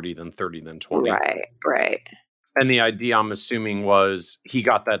got 40, then 30, then 20. Right. And the idea, I'm assuming, was he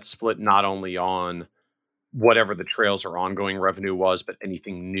got that split not only on whatever the trails or ongoing revenue was, but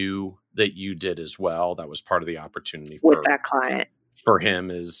anything new that you did as well. That was part of the opportunity with that client. For him,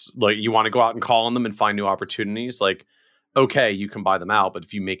 is like, you want to go out and call on them and find new opportunities. Like, okay, you can buy them out, but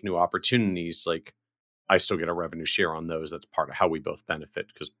if you make new opportunities, like, I still get a revenue share on those. That's part of how we both benefit,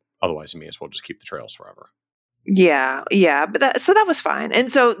 because otherwise I may as well just keep the trails forever. Yeah. But that was fine.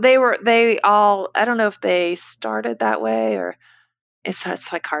 And so they all, I don't know if they started that way, or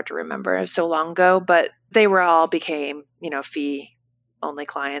it's like hard to remember. It was so long ago, but they all became, fee only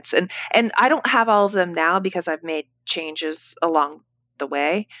clients. And I don't have all of them now because I've made changes along the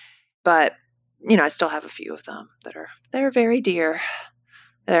way, but I still have a few of them they're very dear.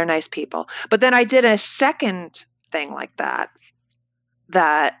 They're nice people. But then I did a second thing like that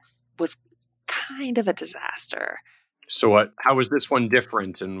was kind of a disaster. So how was this one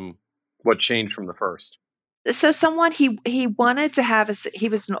different, and what changed from the first? So someone, he wanted to have he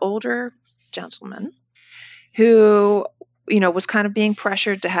was an older gentleman who, was kind of being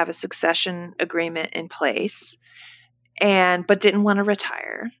pressured to have a succession agreement in place, but didn't want to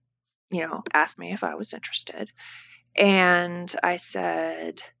retire. Asked me if I was interested. And I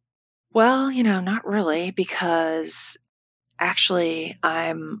said, well, not really, because actually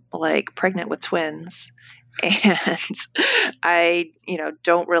I'm like pregnant with twins, and I,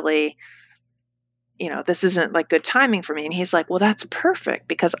 don't really, this isn't like good timing for me. And he's like, well, that's perfect,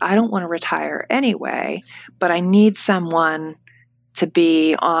 because I don't want to retire anyway, but I need someone to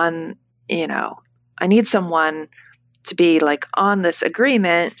be on, I need someone to be like on this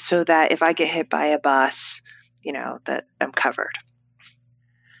agreement so that if I get hit by a bus, that I'm covered.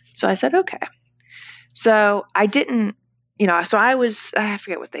 So I said, okay. So I didn't, so I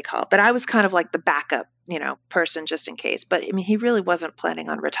forget what they call it, but I was kind of like the backup, person just in case. But I mean, he really wasn't planning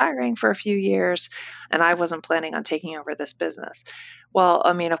on retiring for a few years, and I wasn't planning on taking over this business. Well,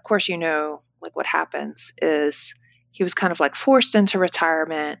 I mean, of course, like what happens is he was kind of like forced into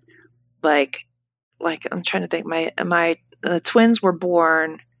retirement. Like I'm trying to think, my twins were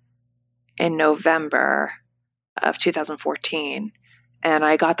born in November of 2014, and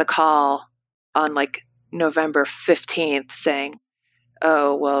I got the call on like November 15th saying,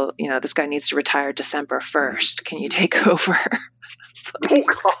 oh, well, this guy needs to retire December 1st. Can you take over? Oh,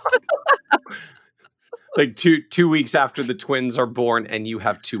 God. Like two weeks after the twins are born, and you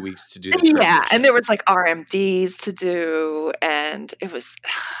have 2 weeks to do the transition. Yeah, and there was like RMDs to do, and it was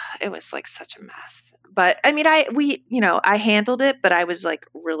like such a mess. But I mean, I handled it, but I was like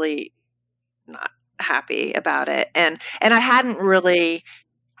really not happy about it, and I hadn't really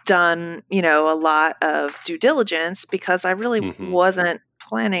done a lot of due diligence because I really wasn't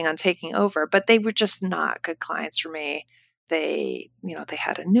planning on taking over. But they were just not good clients for me. They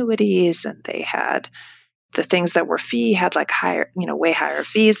had annuities, and they had the things that were fee had like higher, way higher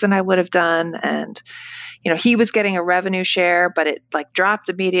fees than I would have done. And, he was getting a revenue share, but it like dropped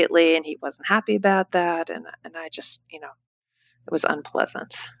immediately, and he wasn't happy about that. And I just, it was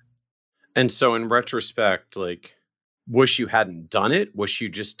unpleasant. And so in retrospect, like, wish you hadn't done it? Wish you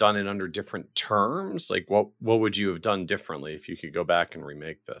just done it under different terms? Like, what would you have done differently if you could go back and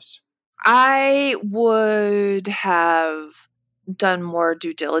remake this? I would have done more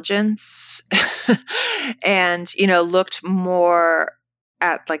due diligence and, looked more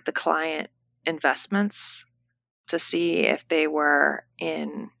at like the client investments to see if they were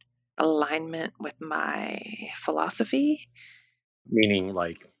in alignment with my philosophy. Meaning,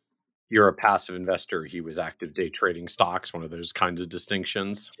 like, you're a passive investor, he was active day trading stocks, one of those kinds of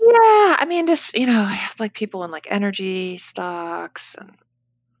distinctions. Yeah, I mean, just, like people in like energy stocks, and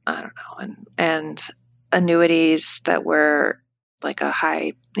I don't know, and annuities that were like a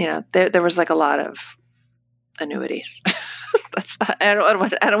high, there was like a lot of annuities. I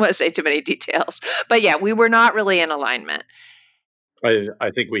don't want to say too many details, but yeah, we were not really in alignment.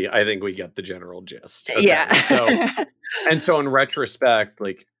 I think we get the general gist. Okay. Yeah. So in retrospect,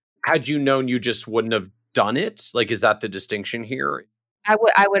 like, had you known, you just wouldn't have done it? Like, is that the distinction here? I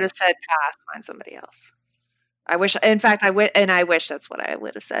would have said pass, find somebody else. I wish, in fact, I wish that's what I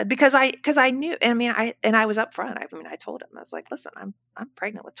would have said because I knew, I mean, I was upfront. I told him, I was like, listen, I'm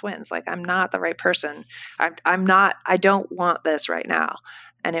pregnant with twins. Like, I'm not the right person. I don't want this right now.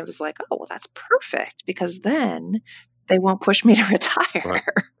 And it was like, oh, well, that's perfect because then they won't push me to retire. Right.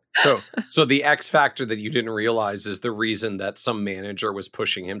 So the X factor that you didn't realize is the reason that some manager was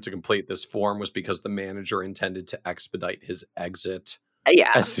pushing him to complete this form was because the manager intended to expedite his exit.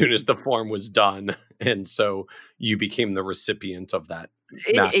 Yeah. As soon as the form was done. And so you became the recipient of that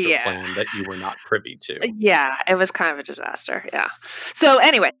master plan that you were not privy to. Yeah, it was kind of a disaster. Yeah. So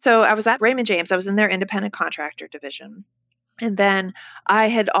anyway, so I was at Raymond James. I was in their independent contractor division. And then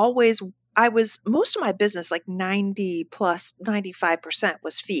most of my business, like 90 plus 95%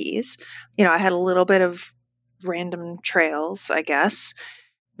 was fees. I had a little bit of random trails, I guess.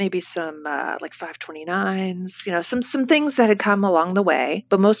 Maybe some like 529s, some things that had come along the way,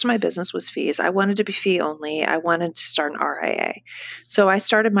 but most of my business was fees. I wanted to be fee only. I wanted to start an RIA. So I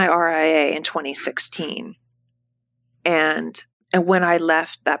started my RIA in 2016. And when I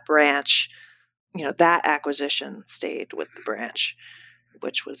left that branch, that acquisition stayed with the branch,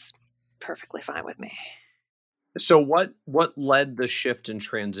 which was perfectly fine with me. So what led the shift and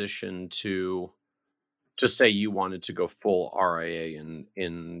transition to say you wanted to go full RIA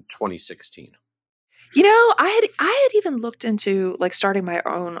in 2016? I had even looked into like starting my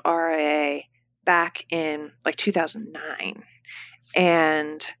own RIA back in like 2009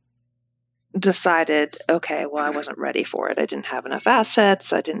 and decided, okay, well, I wasn't ready for it. I didn't have enough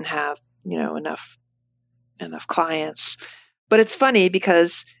assets. I didn't have, enough clients. But it's funny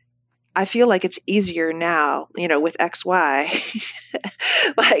because I feel like it's easier now, with XY.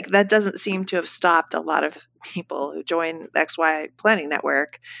 Like that doesn't seem to have stopped a lot of people who join XY Planning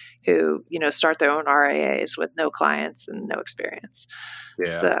Network who, start their own RIAs with no clients and no experience. Yeah.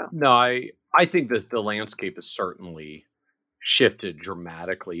 So. No, I think that the landscape has certainly shifted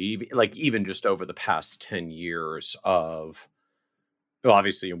dramatically, like even just over the past 10 years of, well,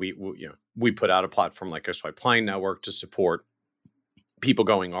 obviously we put out a platform like XY Planning Network to support people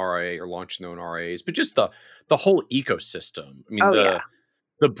going RIA or launching their own RIAs, but just the whole ecosystem. I mean,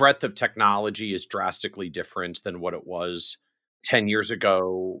 the breadth of technology is drastically different than what it was 10 years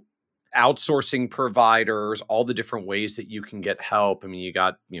ago. Outsourcing providers, all the different ways that you can get help. I mean, you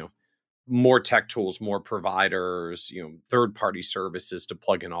got, more tech tools, more providers, third-party services to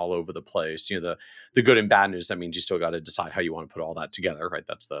plug in all over the place. The good and bad news, that means you still got to decide how you want to put all that together, right?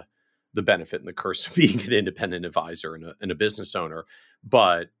 That's the benefit and the curse of being an independent advisor and a business owner.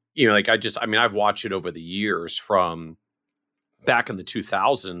 But, I've watched it over the years from back in the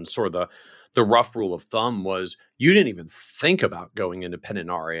 2000s, sort of the rough rule of thumb was you didn't even think about going independent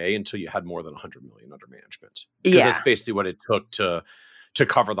RIA until you had more than 100 million under management. Because that's basically what it took to to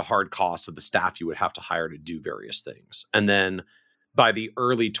cover the hard costs of the staff you would have to hire to do various things. And then by the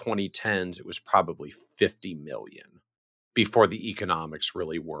early 2010s, it was probably 50 million before the economics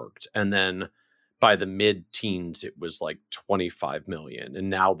really worked. And then by the mid-teens, it was like 25 million. And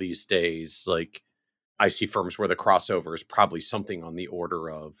now these days, like I see firms where the crossover is probably something on the order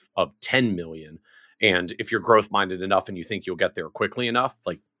of 10 million. And if you're growth-minded enough and you think you'll get there quickly enough,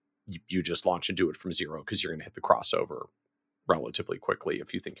 like you just launch and do it from zero because you're going to hit the crossover relatively quickly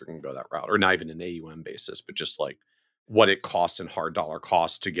if you think you're going to go that route, or not even an AUM basis, but just like what it costs in hard dollar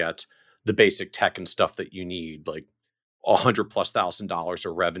costs to get the basic tech and stuff that you need, like $100,000+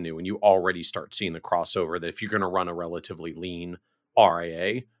 of revenue, and you already start seeing the crossover that if you're going to run a relatively lean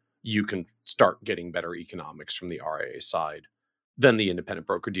RIA, you can start getting better economics from the RIA side than the independent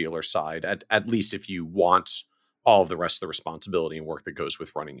broker-dealer side, at least if you want all of the rest of the responsibility and work that goes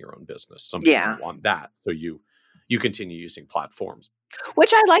with running your own business. Some people don't want that. So you continue using platforms.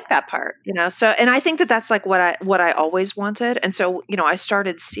 Which I like that part, so, and I think that that's like what I always wanted. And so, I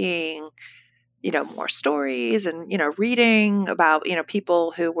started seeing, more stories and, reading about,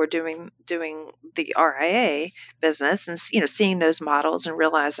 people who were doing the RIA business and, seeing those models and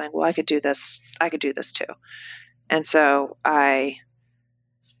realizing, well, I could do this too. And so I,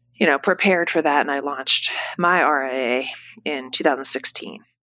 prepared for that and I launched my RIA in 2016.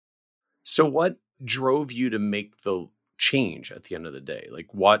 So what drove you to make the change at the end of the day? Like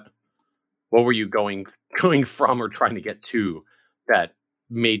what were you going from or trying to get to that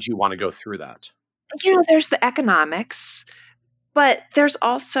made you want to go through that? There's the economics, but there's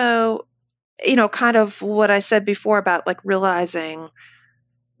also, kind of what I said before about like realizing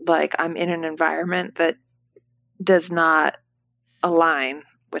like I'm in an environment that does not align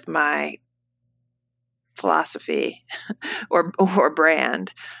with my philosophy or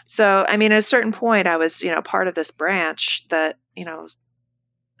brand. So, I mean, at a certain point I was, part of this branch that,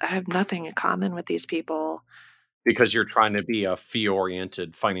 I have nothing in common with these people. Because you're trying to be a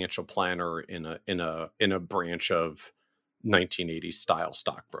fee-oriented financial planner in a branch of 1980s style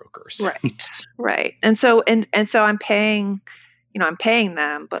stockbrokers. Right. And so I'm paying, I'm paying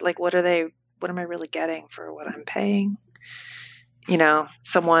them, but like what am I really getting for what I'm paying?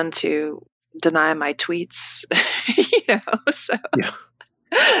 Someone to deny my tweets, so yeah.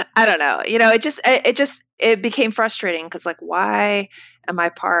 I don't know, it became frustrating because like, why am I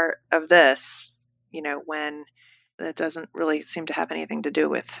part of this, when that doesn't really seem to have anything to do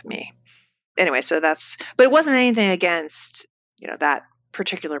with me. Anyway, but it wasn't anything against, that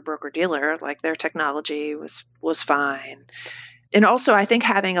particular broker dealer, like their technology was fine. And also I think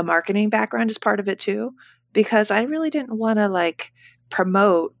having a marketing background is part of it too, because I really didn't want to like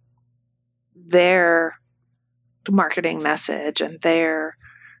promote their marketing message and their,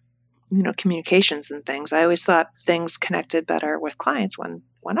 communications and things. I always thought things connected better with clients when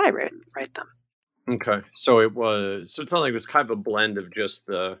I write them. Okay. So it sounds like it was kind of a blend of just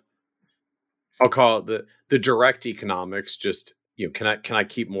I'll call it the direct economics, just, can I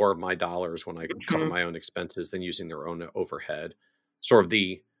keep more of my dollars when I cover my own expenses than using their own overhead? Sort of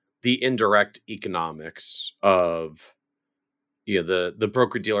the indirect economics of, the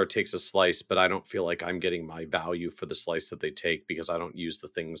broker dealer takes a slice, but I don't feel like I'm getting my value for the slice that they take because I don't use the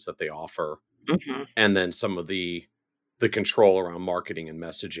things that they offer. Mm-hmm. And then some of the control around marketing and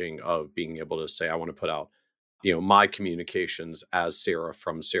messaging of being able to say, I want to put out, my communications as Sarah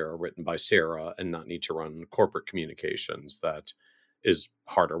from Sarah, written by Sarah, and not need to run corporate communications. That is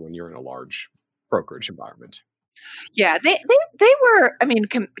harder when you're in a large brokerage environment. Yeah, they were, I mean,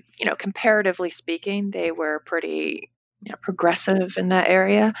 comparatively speaking, they were pretty, progressive in that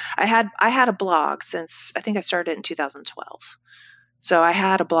area. I had a blog since I think I started in 2012. So I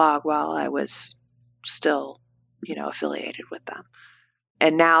had a blog while I was still, affiliated with them.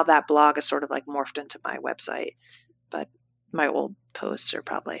 And now that blog is sort of like morphed into my website, but my old posts are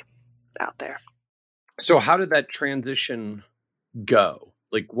probably out there. So how did that transition go?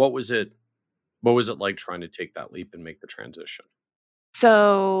 Like, what was it like trying to take that leap and make the transition?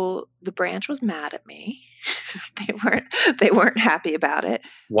 So the branch was mad at me. They weren't happy about it.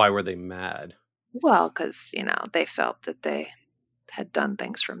 Why were they mad? Well, because, they felt that they had done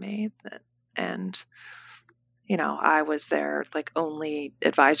things for me and I was their like only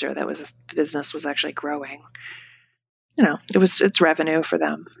advisor that the business was actually growing. It's revenue for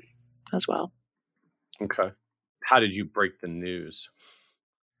them as well. Okay. How did you break the news?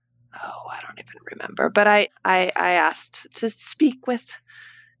 Oh, I don't even remember. But I asked to speak with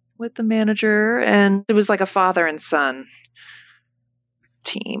the manager, and it was like a father and son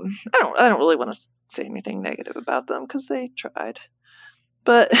team. I don't really want to say anything negative about them because they tried.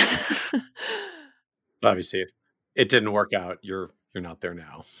 But obviously it didn't work out. Your You're not there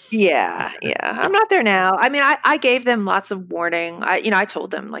now. Yeah. I'm not there now. I mean, I gave them lots of warning. I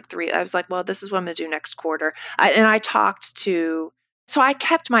told them like I was like, well, this is what I'm going to do next quarter. And I talked so I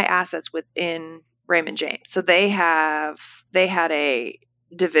kept my assets within Raymond James. So they had a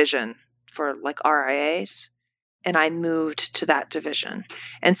division for like RIAs, and I moved to that division.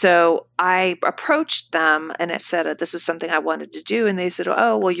 And so I approached them and I said, this is something I wanted to do. And they said,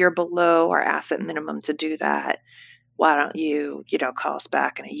 oh, well, you're below our asset minimum to do that. Why don't you call us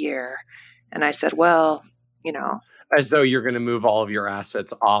back in a year? And I said, well, as though you're going to move all of your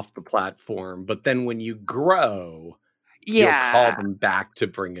assets off the platform, but then when you grow, you'll call them back to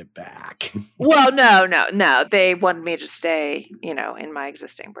bring it back. Well, no. They wanted me to stay, in my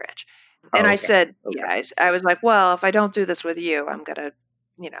existing branch. And I said, yeah, I was like, well, if I don't do this with you, I'm going to,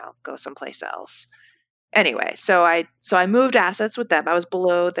 go someplace else. Anyway, so I moved assets with them. I was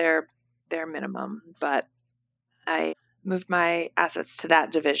below their minimum, but I moved my assets to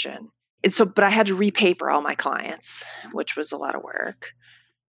that division. And so, but I had to repaper all my clients, which was a lot of work.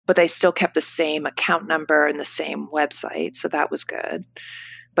 But they still kept the same account number and the same website, so that was good.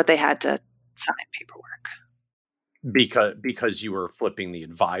 But they had to sign paperwork. Because you were flipping the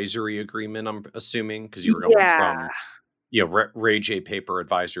advisory agreement, I'm assuming, because you were going from Ray J paper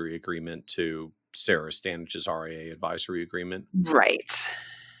advisory agreement to Sarah Stanich's RIA advisory agreement. Right.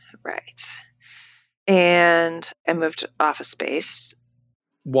 And I moved office space.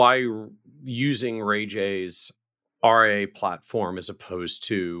 Why using Ray J's RIA platform as opposed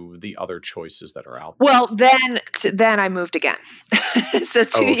to the other choices that are out there? Well, then I moved again. So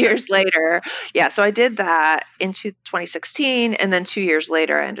 2 years later, so I did that into 2016, and then 2 years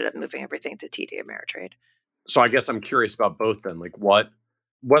later, I ended up moving everything to TD Ameritrade. So I guess I'm curious about both then. Like what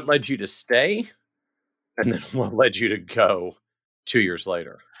led you to stay, and then what led you to go 2 years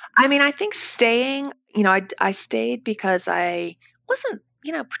later? I mean, I think staying, I stayed because I wasn't,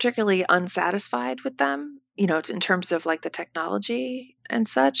 particularly unsatisfied with them, in terms of like the technology and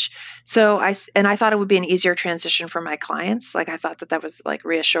such. So I thought it would be an easier transition for my clients. Like I thought that was like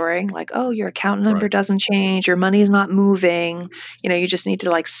reassuring, like, oh, your account number doesn't change, your money's not moving, you just need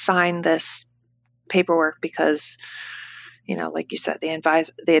to like sign this paperwork because, like you said,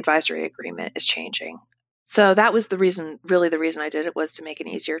 the advisory agreement is changing. So that was the reason I did it, was to make an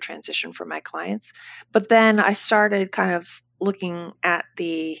easier transition for my clients. But then I started kind of looking at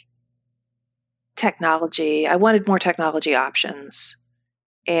the technology. I wanted more technology options,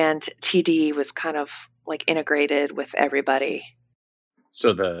 and TD was kind of like integrated with everybody.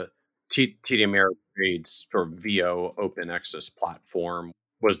 So the TD Ameritrade's sort of VO Open Access platform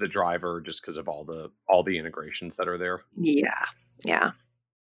was the driver, just because of all the integrations that are there. Yeah.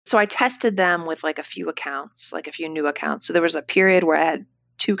 So I tested them with like a few accounts, like a few new accounts. So there was a period where I had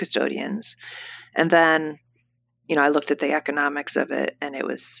 2 custodians, and then, I looked at the economics of it, and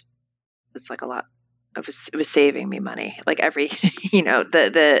it's like a lot. It was saving me money. Like every,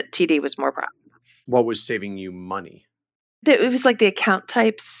 the TD was more profitable. What was saving you money? It was like the account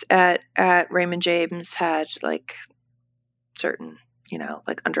types at Raymond James had like certain,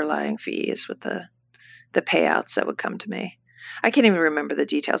 like underlying fees with the payouts that would come to me. I can't even remember the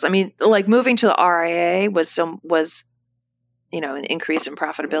details. I mean, like moving to the RIA was an increase in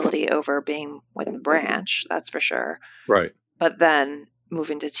profitability over being with a branch, that's for sure. Right. But then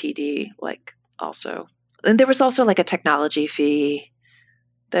moving to TD, like also, and there was also like a technology fee.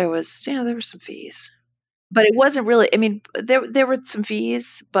 There was some fees, but it wasn't really, I mean, there were some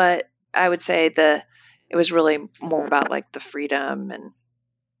fees, but I would say it was really more about like the freedom and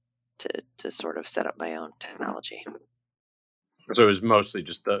to sort of set up my own technology. So it was mostly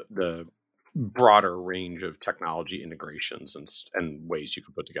just the broader range of technology integrations and ways you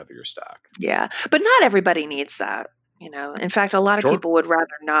could put together your stack. Yeah, but not everybody needs that. In fact, a lot of people would rather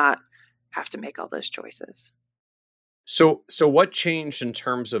not have to make all those choices. So what changed in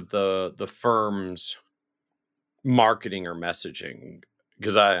terms of the firm's marketing or messaging?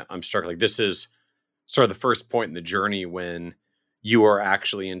 Because I'm struck, like this is sort of the first point in the journey when you are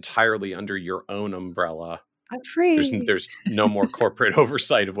actually entirely under your own umbrella. I'm free. There's no more corporate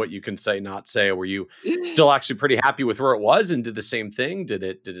oversight of what you can say, not say. Were you still actually pretty happy with where it was and did the same thing? Did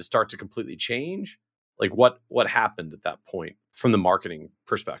it start to completely change? Like what happened at that point from the marketing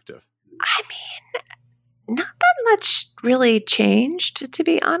perspective? I mean, not that much really changed, to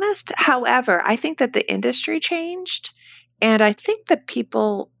be honest. However, I think that the industry changed, and I think that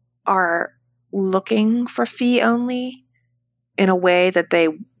people are looking for fee only in a way that they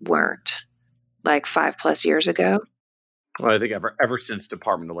weren't like 5+ years ago. Well, I think ever since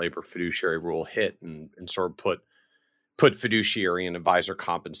Department of Labor fiduciary rule hit and sort of put fiduciary and advisor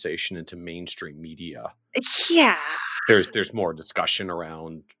compensation into mainstream media. Yeah. there's more discussion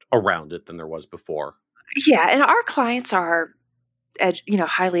around it than there was before. Yeah, and our clients are,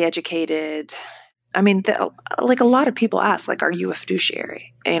 highly educated. I mean, like a lot of people ask, like, "Are you a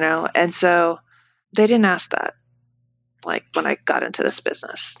fiduciary?" And so they didn't ask that, like when I got into this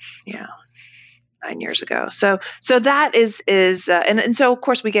business, 9 years ago. So that is and so of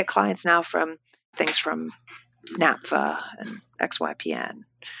course we get clients now from things from NAPFA and XYPN.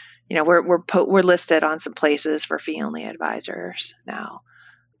 We're listed on some places for fee only advisors now.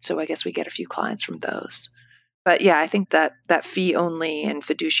 So I guess we get a few clients from those. But yeah, I think that fee only and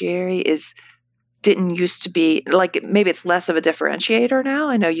fiduciary didn't used to be, like, maybe it's less of a differentiator now.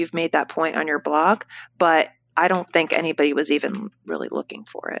 I know you've made that point on your blog, but I don't think anybody was even really looking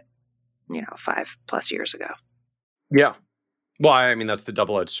for it, 5+ years ago. Yeah. Well, I mean, that's the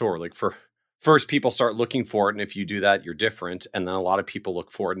double-edged sword. Like, first, people start looking for it, and if you do that, you're different. And then a lot of people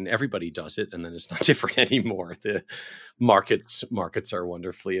look for it, and everybody does it, and then it's not different anymore. The markets are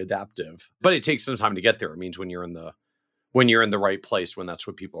wonderfully adaptive, but it takes some time to get there. It means when you're in the right place, when that's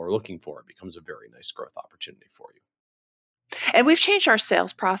what people are looking for, it becomes a very nice growth opportunity for you. And we've changed our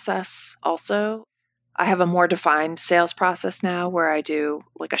sales process also. I have a more defined sales process now where I do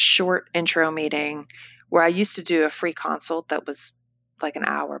like a short intro meeting, where I used to do a free consult that was like an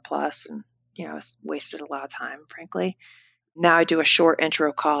hour plus, and it's wasted a lot of time, frankly. Now I do a short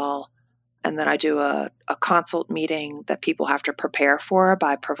intro call, and then I do a consult meeting that people have to prepare for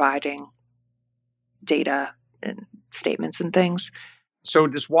by providing data and statements and things. So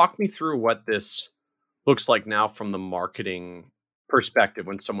just walk me through what this looks like now from the marketing perspective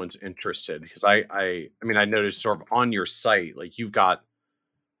when someone's interested. Because I mean, I noticed sort of on your site, like you've got,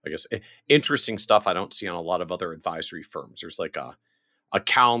 I guess, interesting stuff I don't see on a lot of other advisory firms. There's like a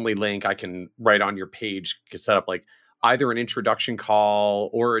Calendly link I can write on your page, can set up like either an introduction call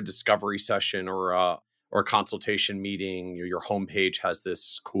or a discovery session or a consultation meeting. Your homepage has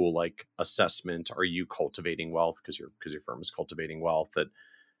this cool like assessment. Are you cultivating wealth? Because your firm is cultivating wealth. That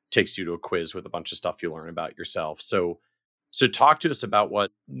takes you to a quiz with a bunch of stuff you learn about yourself. So talk to us about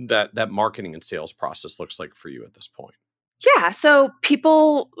what that marketing and sales process looks like for you at this point. Yeah, so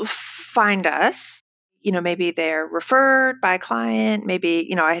people find us, maybe they're referred by a client,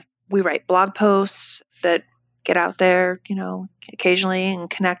 maybe, we write blog posts that get out there, occasionally and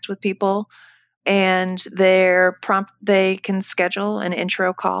connect with people, and they can schedule an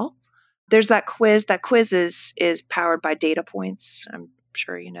intro call. There's that quiz. That quiz is powered by Data Points. I'm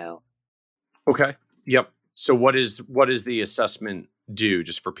sure you know. Okay. Yep. So what is the assessment do,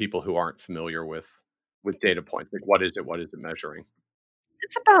 just for people who aren't familiar with Data Points? Like, what is it? What is it measuring?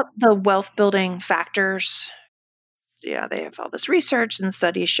 It's about the wealth building factors. Yeah, they have all this research and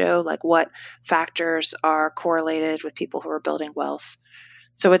studies show like what factors are correlated with people who are building wealth.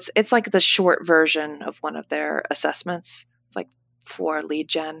 So it's like the short version of one of their assessments. It's like for lead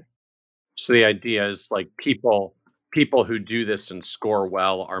gen. So the idea is like people who do this and score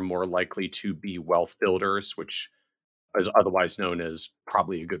well are more likely to be wealth builders, which is otherwise known as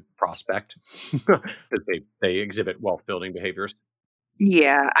probably a good prospect, as they exhibit wealth building behaviors.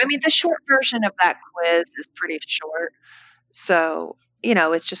 Yeah, I mean the short version of that quiz is pretty short. So,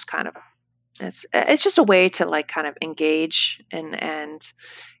 it's just kind of it's just a way to like kind of engage and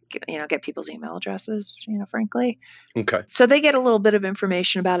get people's email addresses, frankly. Okay. So they get a little bit of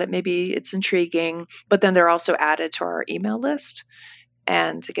information about it. Maybe it's intriguing, but then they're also added to our email list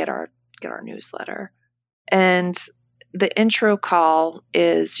and to get our newsletter. And the intro call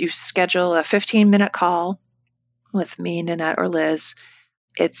is you schedule a 15-minute call with me, Nanette, or Liz.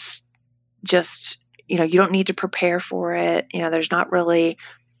 It's just, you don't need to prepare for it. There's not really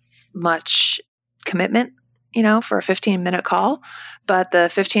much commitment, for a 15-minute call. But the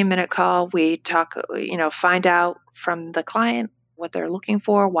 15-minute call, we talk, find out from the client what they're looking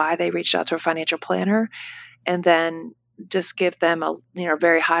for, why they reached out to a financial planner, and then just give them a,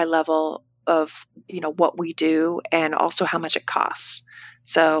 very high level of, what we do and also how much it costs.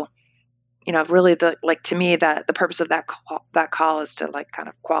 So, really to me, that the purpose of that call is to like kind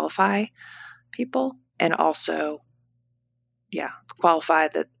of qualify people and also, qualify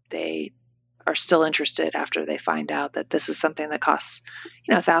that they are still interested after they find out that this is something that costs,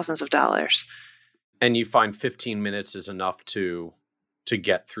 thousands of dollars. And you find 15 minutes is enough to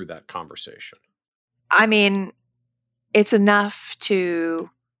get through that conversation? I mean, it's enough to,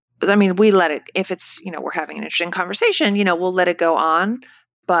 we let it, if it's, we're having an interesting conversation, we'll let it go on,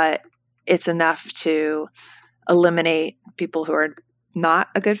 but it's enough to eliminate people who are not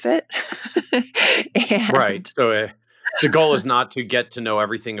a good fit. Right. So the goal is not to get to know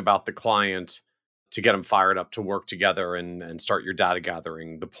everything about the client, to get them fired up to work together and start your data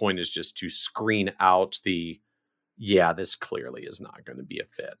gathering. The point is just to screen out the yeah, this clearly is not going to be a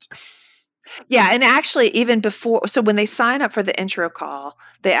fit. Yeah, and actually even before, so when they sign up for the intro call,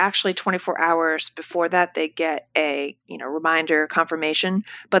 they actually 24 hours before that they get a, reminder confirmation,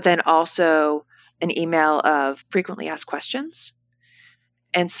 but then also an email of frequently asked questions.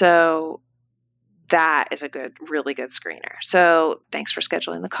 And so that is a really good screener. So thanks for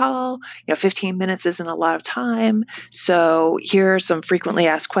scheduling the call. 15 minutes isn't a lot of time. So here are some frequently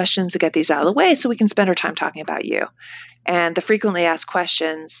asked questions to get these out of the way so we can spend our time talking about you. And the frequently asked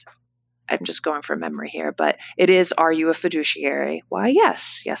questions, I'm just going from memory here, but it is, are you a fiduciary? Why,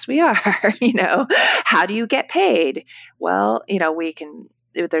 yes, we are. How do you get paid? Well,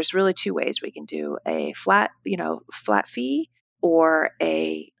 there's really two ways we can do a flat fee or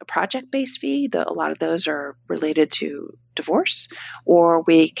a project-based fee. A lot of those are related to divorce, or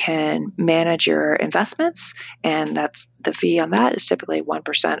we can manage your investments. And that's the fee on that is typically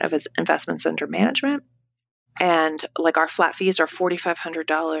 1% of his investments under management. And like our flat fees are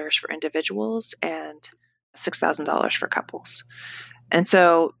 $4,500 for individuals and $6,000 for couples. And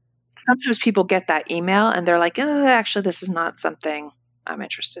so sometimes people get that email and they're like, oh, actually, this is not something I'm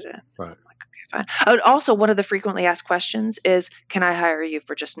interested in. Right. I'm like, okay, fine. Also, one of the frequently asked questions is, can I hire you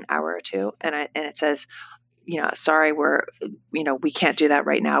for just an hour or two? And it says, sorry, we can't do that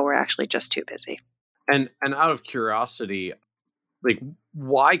right now. We're actually just too busy. And out of curiosity, like,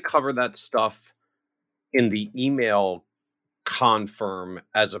 why cover that stuff in the email confirm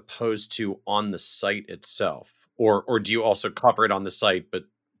as opposed to on the site itself? Or do you also cover it on the site, but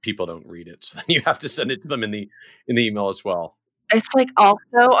people don't read it, so then you have to send it to them in the email as well? It's like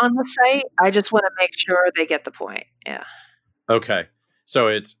also on the site. I just want to make sure they get the point. Yeah. Okay. So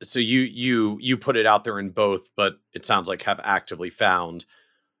you put it out there in both, but it sounds like have actively found,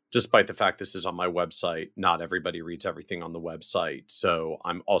 despite the fact this is on my website, not everybody reads everything on the website. So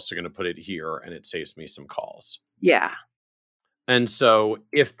I'm also going to put it here and it saves me some calls. Yeah. And so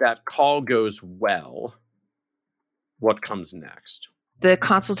if that call goes well, what comes next? The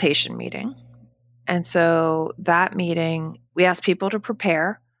consultation meeting. And so that meeting, we asked people to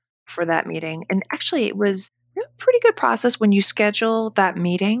prepare for that meeting. And actually, it was a pretty good process. When you schedule that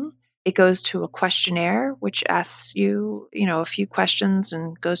meeting, it goes to a questionnaire, which asks you, a few questions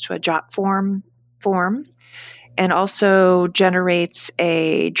and goes to a jot form, and also generates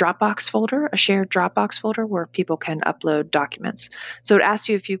a Dropbox folder, a shared Dropbox folder where people can upload documents. So it asks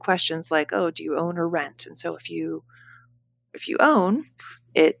you a few questions like, oh, do you own or rent? And so if you own,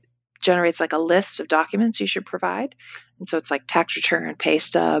 it generates like a list of documents you should provide. And so it's like tax return, pay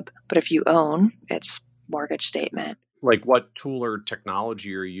stub. But if you own, it's mortgage statement. Like what tool or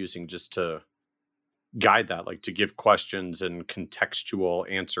technology are you using just to guide that, like to give questions and contextual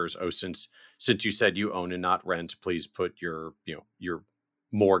answers? Oh, since you said you own and not rent, please put your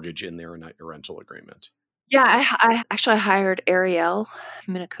mortgage in there and not your rental agreement. Yeah, I actually hired Ariel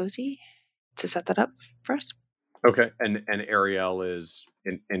Minicosi to set that up for us. Okay. And Ariel is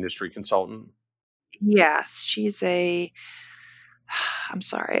an industry consultant? Yes, she's I'm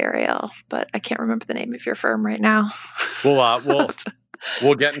sorry, Ariel, but I can't remember the name of your firm right now.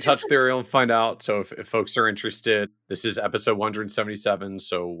 We'll get in touch with Ariel and find out. So if folks are interested, this is episode 177.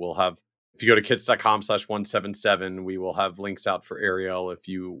 So we'll have, if you go to kits.com/177, we will have links out for Ariel if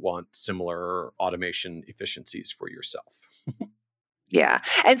you want similar automation efficiencies for yourself. Yeah.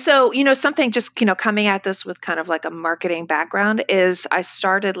 And so, something just, coming at this with kind of like a marketing background is I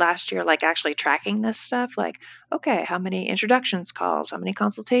started last year, like actually tracking this stuff. Like, okay, how many introductions calls, how many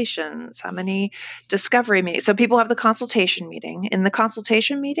consultations, how many discovery meetings. So people have the consultation meeting. In the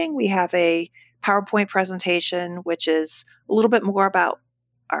consultation meeting, we have a PowerPoint presentation, which is a little bit more about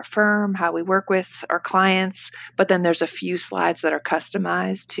our firm, how we work with our clients. But then there's a few slides that are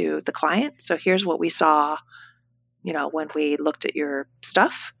customized to the client. So here's what we saw when we looked at your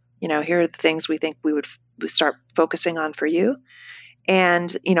stuff, here are the things we think we would start focusing on for you.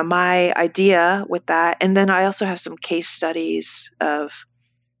 And, my idea with that, and then I also have some case studies of,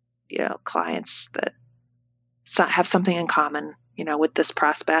 clients that have something in common, with this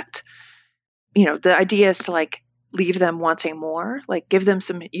prospect. The idea is to like leave them wanting more, like give them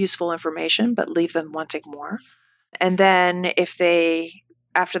some useful information, but leave them wanting more. And then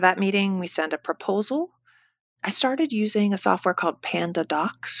after that meeting, we send a proposal. I started using a software called Panda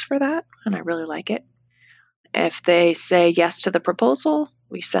Docs for that, and I really like it. If they say yes to the proposal,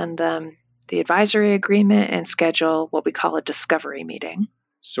 we send them the advisory agreement and schedule what we call a discovery meeting.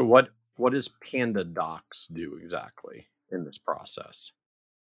 So what does Panda Docs do exactly in this process?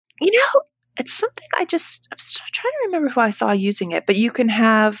 It's something I'm trying to remember who I saw using it, but you can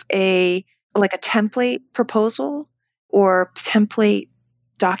have a template proposal or template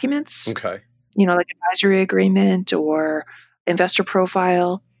documents. Okay. like advisory agreement or investor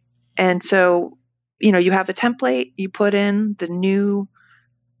profile. And so, you have a template, you put in the new,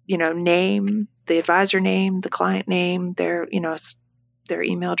 name, the advisor name, the client name, their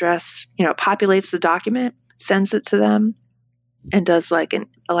email address, it populates the document, sends it to them, and does like an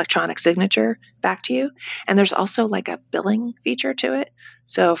electronic signature back to you. And there's also like a billing feature to it.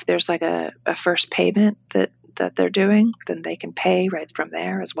 So if there's like a first payment that they're doing, then they can pay right from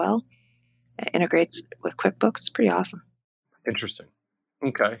there as well. It integrates with QuickBooks. It's pretty awesome. Interesting.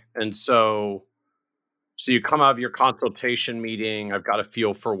 Okay. And so you come out of your consultation meeting. I've got a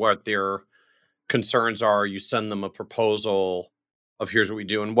feel for what their concerns are. You send them a proposal of here's what we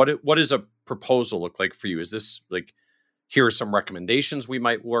do. And what does a proposal look like for you? Is this like, here are some recommendations we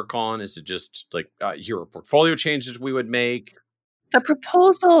might work on? Is it just like, here are portfolio changes we would make? The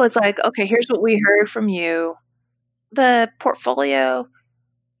proposal is like, okay, here's what we heard from you. The portfolio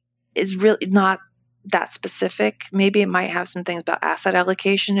is really not that specific. Maybe it might have some things about asset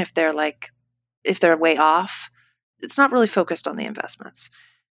allocation if they're way off. It's not really focused on the investments.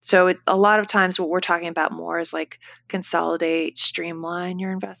 So a lot of times what we're talking about more is like consolidate, streamline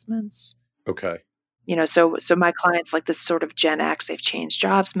your investments. Okay. So my clients, like this sort of Gen X, they've changed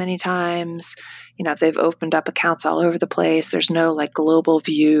jobs many times. They've opened up accounts all over the place. There's no like global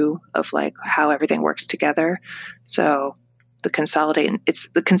view of like how everything works together. So the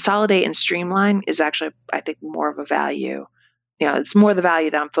consolidate and streamline is actually, I think, more of a value. It's more the value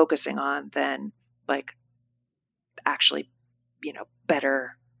that I'm focusing on than like actually,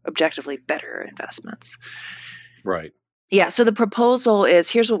 objectively better investments. Right. Yeah. So the proposal is,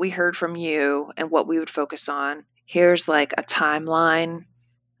 here's what we heard from you and what we would focus on. Here's like a timeline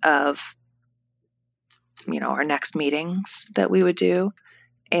of, our next meetings that we would do.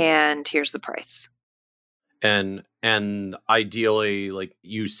 And here's the price. And ideally, like,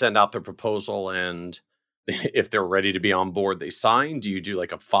 you send out the proposal, and if they're ready to be on board, they sign. Do you do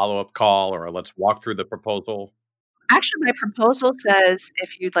like a follow-up call or a let's walk through the proposal? Actually, my proposal says,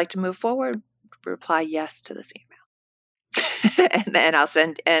 if you'd like to move forward, reply yes to this email. And then I'll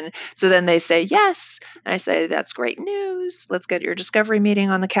send, and so then they say yes. And I say, that's great news. Let's get your discovery meeting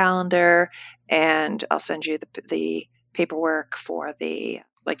on the calendar. And I'll send you the paperwork for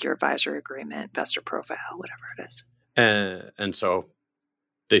your advisor agreement, investor profile, whatever it is. And so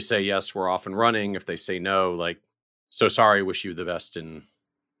they say yes, we're off and running. If they say no, like, so sorry, wish you the best in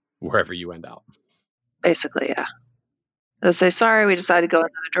wherever you end up. Basically, yeah. They'll say, sorry, we decided to go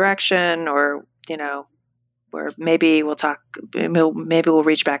another direction, or, or maybe we'll talk, maybe we'll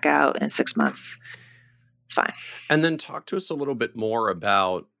reach back out in 6 months. It's fine. And then talk to us a little bit more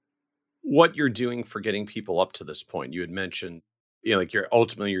about what you're doing for getting people up to this point. You had mentioned, like, you're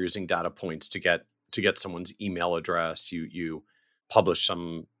using data points to get someone's email address. You publish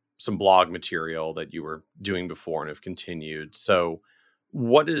some blog material that you were doing before and have continued. So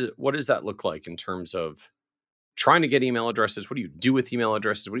what does that look like in terms of trying to get email addresses? What do you do with email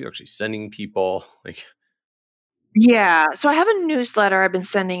addresses? What are you actually sending people? Like, yeah. So I have a newsletter I've been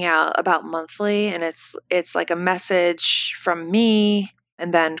sending out about monthly, and it's like a message from me,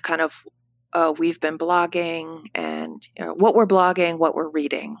 and then kind of we've been blogging, and what we're blogging, what we're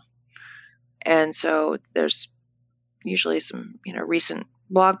reading. And so there's usually some recent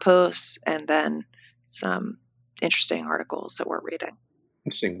blog posts, and then some interesting articles that we're reading.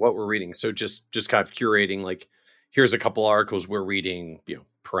 Interesting, what we're reading. So just kind of curating, like, here's a couple articles we're reading,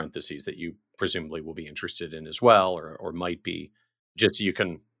 parentheses that you presumably will be interested in as well, or might be, just so you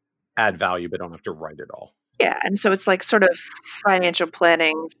can add value but don't have to write it all. Yeah. And so it's like sort of financial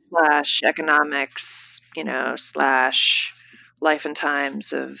planning / economics, / life and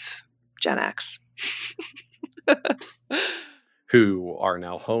times of Gen X. Who are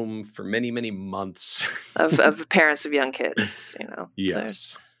now home for many, many months. of parents of young kids,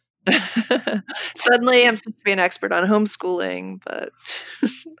 Yes. Suddenly I'm supposed to be an expert on homeschooling, but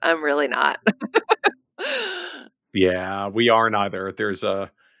I'm really not. Yeah, we aren't either.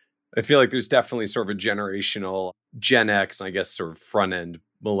 I feel like there's definitely sort of a generational Gen X, and I guess sort of front end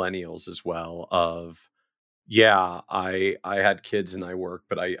millennials as well, of, yeah, I had kids and I work,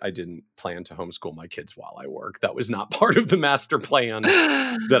 but I didn't plan to homeschool my kids while I work. That was not part of the master plan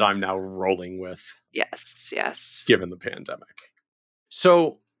that I'm now rolling with. Yes. Given the pandemic.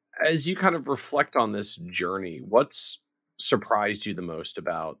 So as you kind of reflect on this journey, what's surprised you the most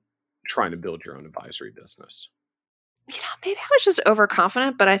about trying to build your own advisory business? Maybe I was just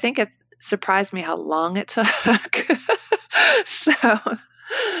overconfident, but I think it surprised me how long it took.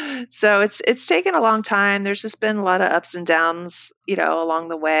 So it's taken a long time. There's just been a lot of ups and downs, along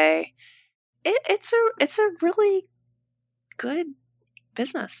the way. It's a really good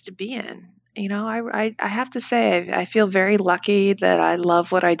business to be in. I have to say, I feel very lucky that I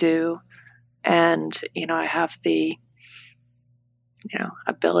love what I do. And, I have the,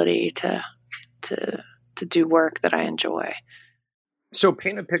 ability to do work that I enjoy. So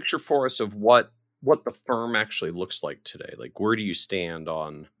paint a picture for us of what the firm actually looks like today. Like, where do you stand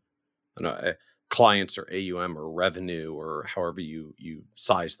on clients or AUM or revenue or however you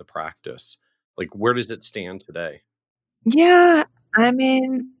size the practice? Like, where does it stand today? Yeah. I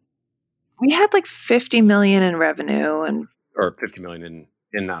mean, we had like 50 million in revenue and Or 50 million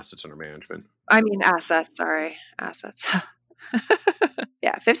in assets under management. assets, sorry, assets.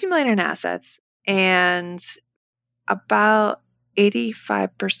 Yeah, 50 million in assets, and about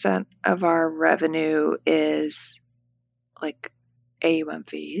 85% of our revenue is like AUM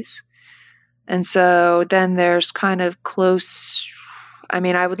fees. And so then there's kind of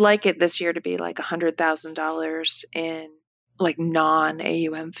I would like it this year to be like $100,000 in like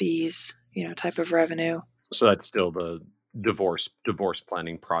non-AUM fees, type of revenue. So that's still the divorce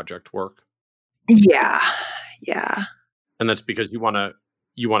planning project work. Yeah. Yeah. And that's because you want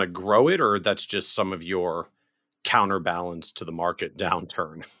to grow it, or that's just some of your counterbalance to the market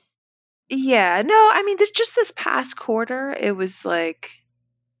downturn. Yeah. No, this past quarter, it was like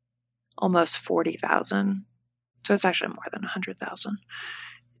almost 40,000. So it's actually more than 100,000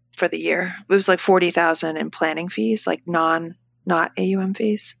 for the year. It was like 40,000 in planning fees, like not AUM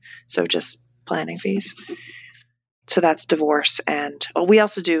fees. So just planning fees. So that's divorce. And we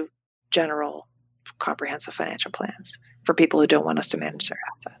also do general comprehensive financial plans for people who don't want us to manage their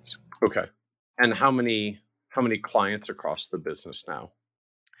assets. Okay. And how many clients across the business now?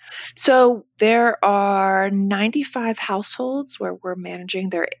 So there are 95 households where we're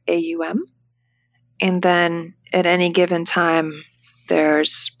managing their AUM. And then at any given time,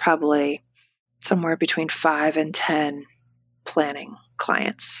 there's probably somewhere between 5 and 10 planning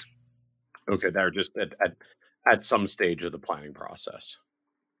clients. Okay, they're just at some stage of the planning process.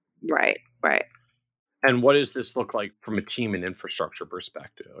 Right, right. And what does this look like from a team and infrastructure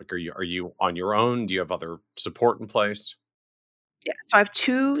perspective? Like, are you on your own? Do you have other support in place? Yeah. So I have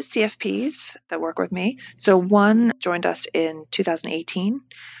two CFPs that work with me. So one joined us in 2018.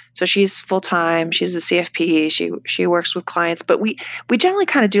 So she's full time. She's a CFP. She works with clients, but we generally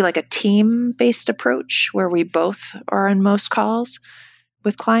kind of do like a team based approach where we both are in most calls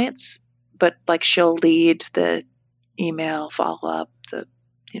with clients. But like she'll lead the email follow up, the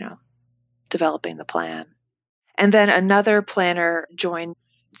developing the plan. And then another planner joined,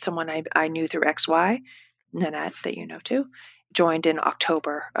 someone I knew through XY, Nanette, that you know too, joined in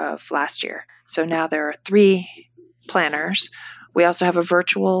October of last year. So now there are 3 planners. We also have a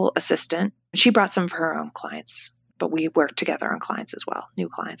virtual assistant. She brought some of her own clients, but we work together on clients as well, new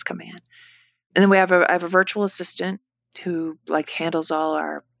clients coming in. And then I have a virtual assistant who like handles all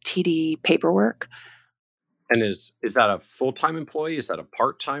our TD paperwork. And is that a full-time employee? Is that a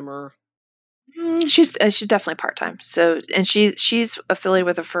part-timer? She's definitely part time. So, and she's affiliated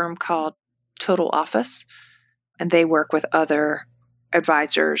with a firm called Total Office, and they work with other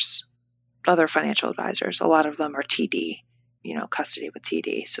advisors, other financial advisors. A lot of them are TD, custody with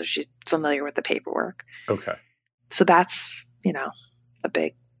TD. So she's familiar with the paperwork. Okay. So that's a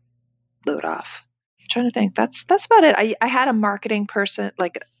big load off. I'm trying to think. That's about it. I had a marketing person,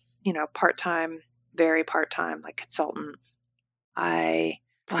 like part time, very part time, like consultant. I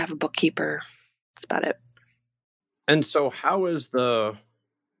have a bookkeeper. That's about it. And so how is the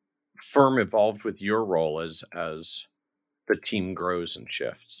firm evolved with your role as the team grows and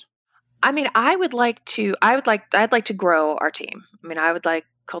shifts? I'd like to grow our team. I would like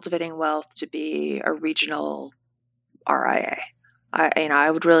Cultivating Wealth to be a regional RIA.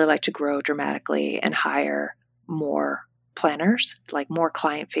 I would really like to grow dramatically and hire more planners, like more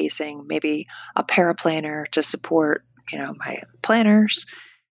client facing, maybe a paraplanner to support, my planners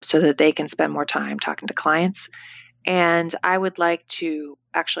so that they can spend more time talking to clients. And I would like to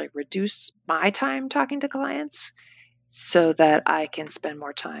actually reduce my time talking to clients so that I can spend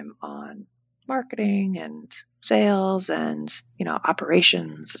more time on marketing and sales and,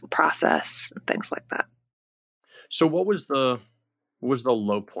 operations and process and things like that. So what was the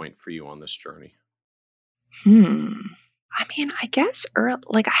low point for you on this journey? I guess I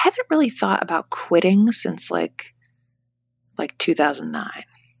haven't really thought about quitting since like 2009.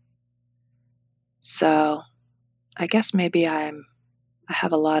 So I guess maybe I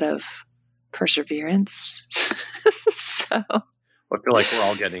have a lot of perseverance. So I feel like we're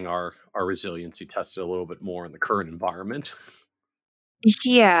all getting our resiliency tested a little bit more in the current environment.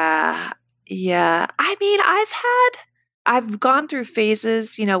 yeah. Yeah. I've gone through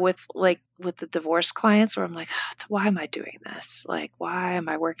phases, with the divorce clients where I'm like, why am I doing this? Like, why am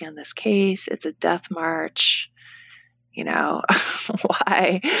I working on this case? It's a death march.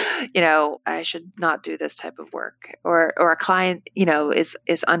 Why, I should not do this type of work. Or a client,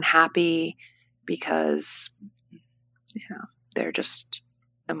 is unhappy because, they're just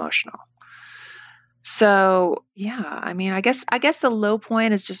emotional. So yeah, I mean, I guess the low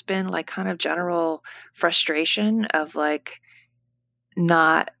point has just been like kind of general frustration of like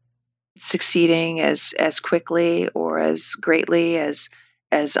not succeeding as quickly or as greatly as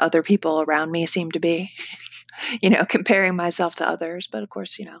other people around me seem to be. Comparing myself to others. But of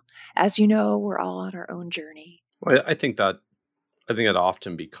course, as we're all on our own journey. Well, I think that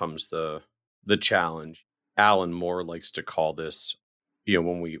often becomes the challenge. Alan Moore likes to call this,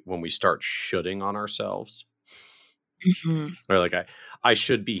 when we start shoulding on ourselves. Mm-hmm. Or like I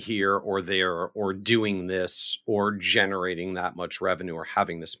should be here or there or doing this or generating that much revenue or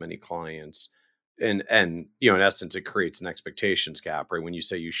having this many clients. And in essence, it creates an expectations gap, right? When you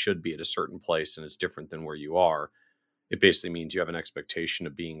say you should be at a certain place and it's different than where you are, it basically means you have an expectation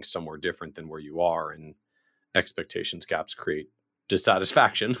of being somewhere different than where you are, and expectations gaps create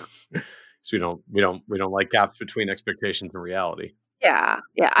dissatisfaction. So we don't like gaps between expectations and reality. Yeah.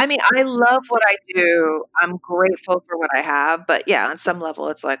 Yeah. I mean, I love what I do. I'm grateful for what I have. But yeah, on some level,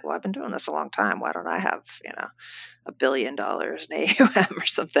 it's like, well, I've been doing this a long time. Why don't I have, $1 billion in AUM or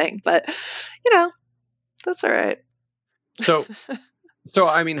something? But, that's all right. So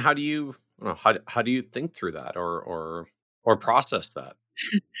I mean, how do you I don't know, how do you think through that or process that?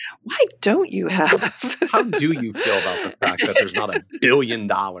 Why don't you have? How do you feel about the fact that there's not $1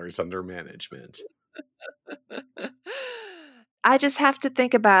 billion under management? I just have to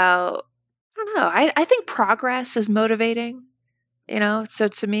think about, I don't know. I think progress is motivating, So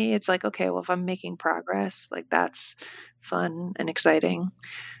to me, it's like, okay, well, if I'm making progress, like that's fun and exciting.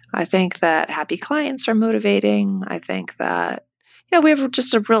 I think that happy clients are motivating. I think that, we have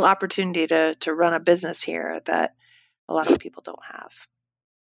just a real opportunity to run a business here that a lot of people don't have.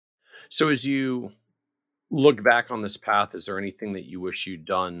 So as you look back on this path, is there anything that you wish you'd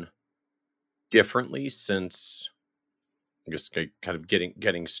done differently since, I guess, kind of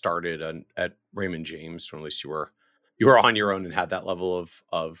getting started at Raymond James, or at least you were on your own and had that level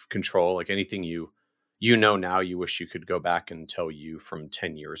of control? Like anything you know now you wish you could go back and tell you from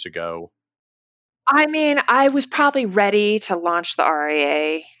 10 years ago? I mean, I was probably ready to launch the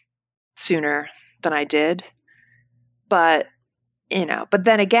RIA sooner than I did. But, but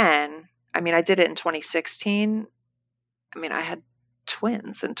then again, I mean, I did it in 2016. I mean, I had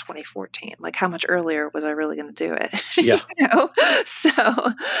twins in 2014. Like, how much earlier was I really going to do it? Yeah.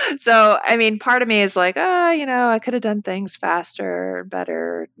 So, I mean, part of me is like, I could have done things faster,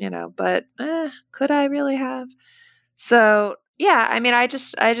 better, but could I really have? So, yeah, I mean, I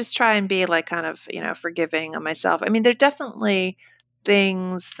just try and be like kind of, forgiving of myself. I mean, there are definitely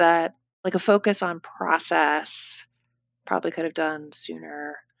things that like a focus on process probably could have done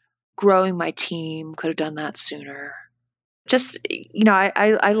sooner. Growing my team could have done that sooner. Just,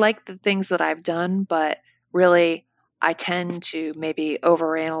 I like the things that I've done, but really I tend to maybe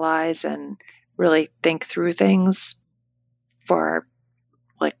overanalyze and really think through things for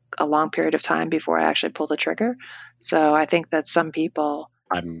like a long period of time before I actually pull the trigger. So I think that some people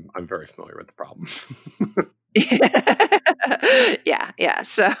I'm very familiar with the problem. yeah.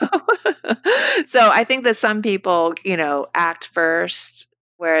 So I think that some people, act first,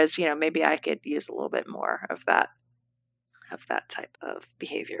 whereas, maybe I could use a little bit more of that type of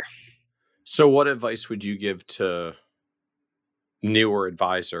behavior. So what advice would you give to newer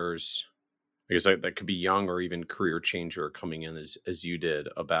advisors? I guess that could be young or even career changer coming in as you did,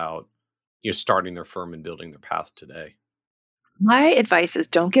 about starting their firm and building their path today. My advice is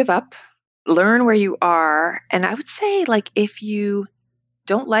don't give up. Learn where you are. And I would say, like, if you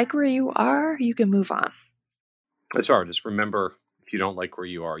don't like where you are, you can move on. That's hard. Just remember, if you don't like where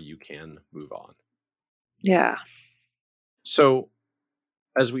you are, you can move on. Yeah. So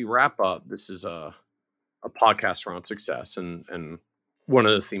as we wrap up, this is a podcast around success, and one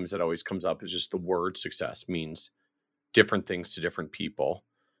of the themes that always comes up is just the word success means different things to different people.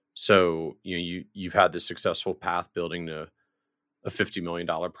 So you've had this successful path building to a $50 million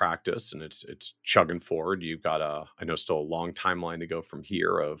practice, and it's chugging forward. You've got I know, still a long timeline to go from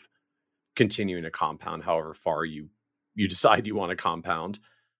here of continuing to compound however far you decide you want to compound.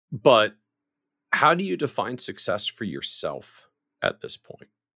 But how do you define success for yourself at this point?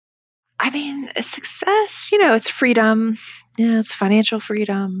 I mean, success, it's freedom. It's financial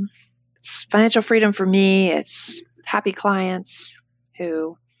freedom. It's financial freedom for me. It's happy clients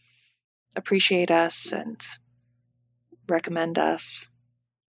who appreciate us and recommend us.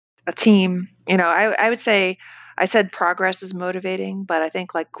 A team, I would say, I said progress is motivating, but I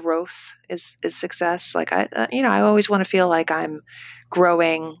think like growth is success. Like I always want to feel like I'm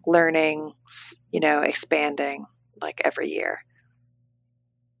growing, learning, expanding like every year.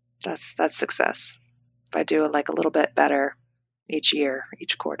 That's success. If I do like a little bit better each year,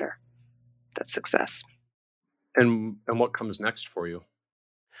 each quarter, that's success. And what comes next for you?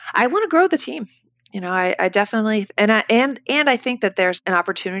 I want to grow the team. I definitely, and I think that there's an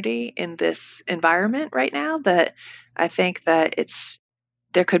opportunity in this environment right now that I think that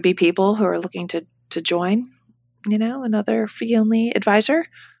there could be people who are looking to join, another fee-only advisor.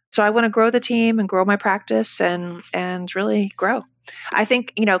 So I want to grow the team and grow my practice and really grow. I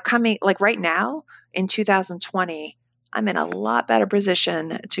think, coming like right now in 2020, I'm in a lot better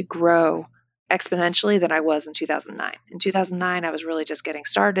position to grow exponentially than I was in 2009. In 2009, I was really just getting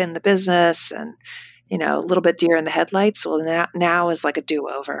started in the business and, a little bit deer in the headlights. Well, now is like a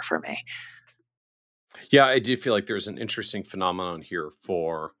do-over for me. Yeah, I do feel like there's an interesting phenomenon here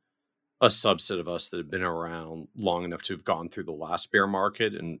for a subset of us that have been around long enough to have gone through the last bear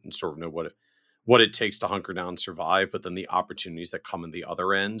market and sort of know what it takes to hunker down and survive, but then the opportunities that come in the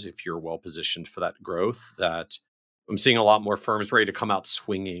other end, if you're well positioned for that growth, that I'm seeing a lot more firms ready to come out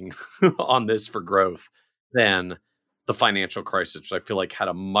swinging on this for growth than the financial crisis, which I feel like had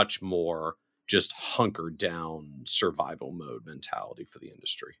a much more just hunkered down survival mode mentality for the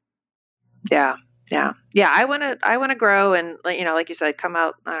industry. Yeah. I want to grow and, like you said, come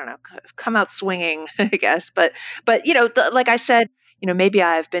out swinging, I guess. But like I said, maybe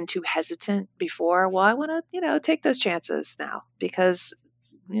I've been too hesitant before. Well, I want to, take those chances now because,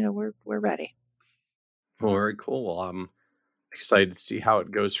 we're ready. Well, very cool. Well, I'm excited to see how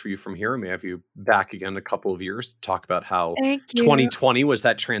it goes for you from here. I may have you back again in a couple of years to talk about how 2020 was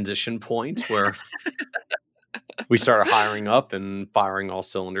that transition point where we started hiring up and firing all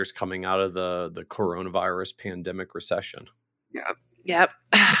cylinders coming out of the coronavirus pandemic recession. Yep.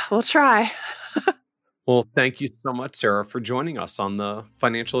 We'll try. Well, thank you so much, Sarah, for joining us on the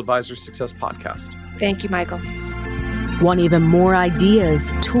Financial Advisor Success Podcast. Thank you, Michael. Want even more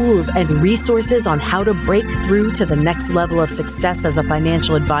ideas, tools, and resources on how to break through to the next level of success as a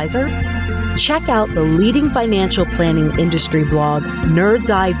financial advisor? Check out the leading financial planning industry blog,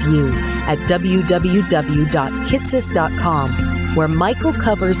 Nerd's Eye View, at www.kitces.com, where Michael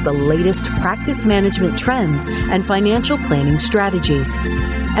covers the latest practice management trends and financial planning strategies.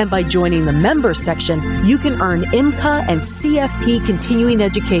 And by joining the members section, you can earn IMCA and CFP continuing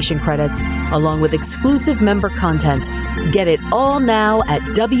education credits, along with exclusive member content. Get it all now at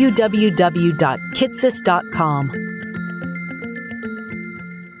www.kitces.com.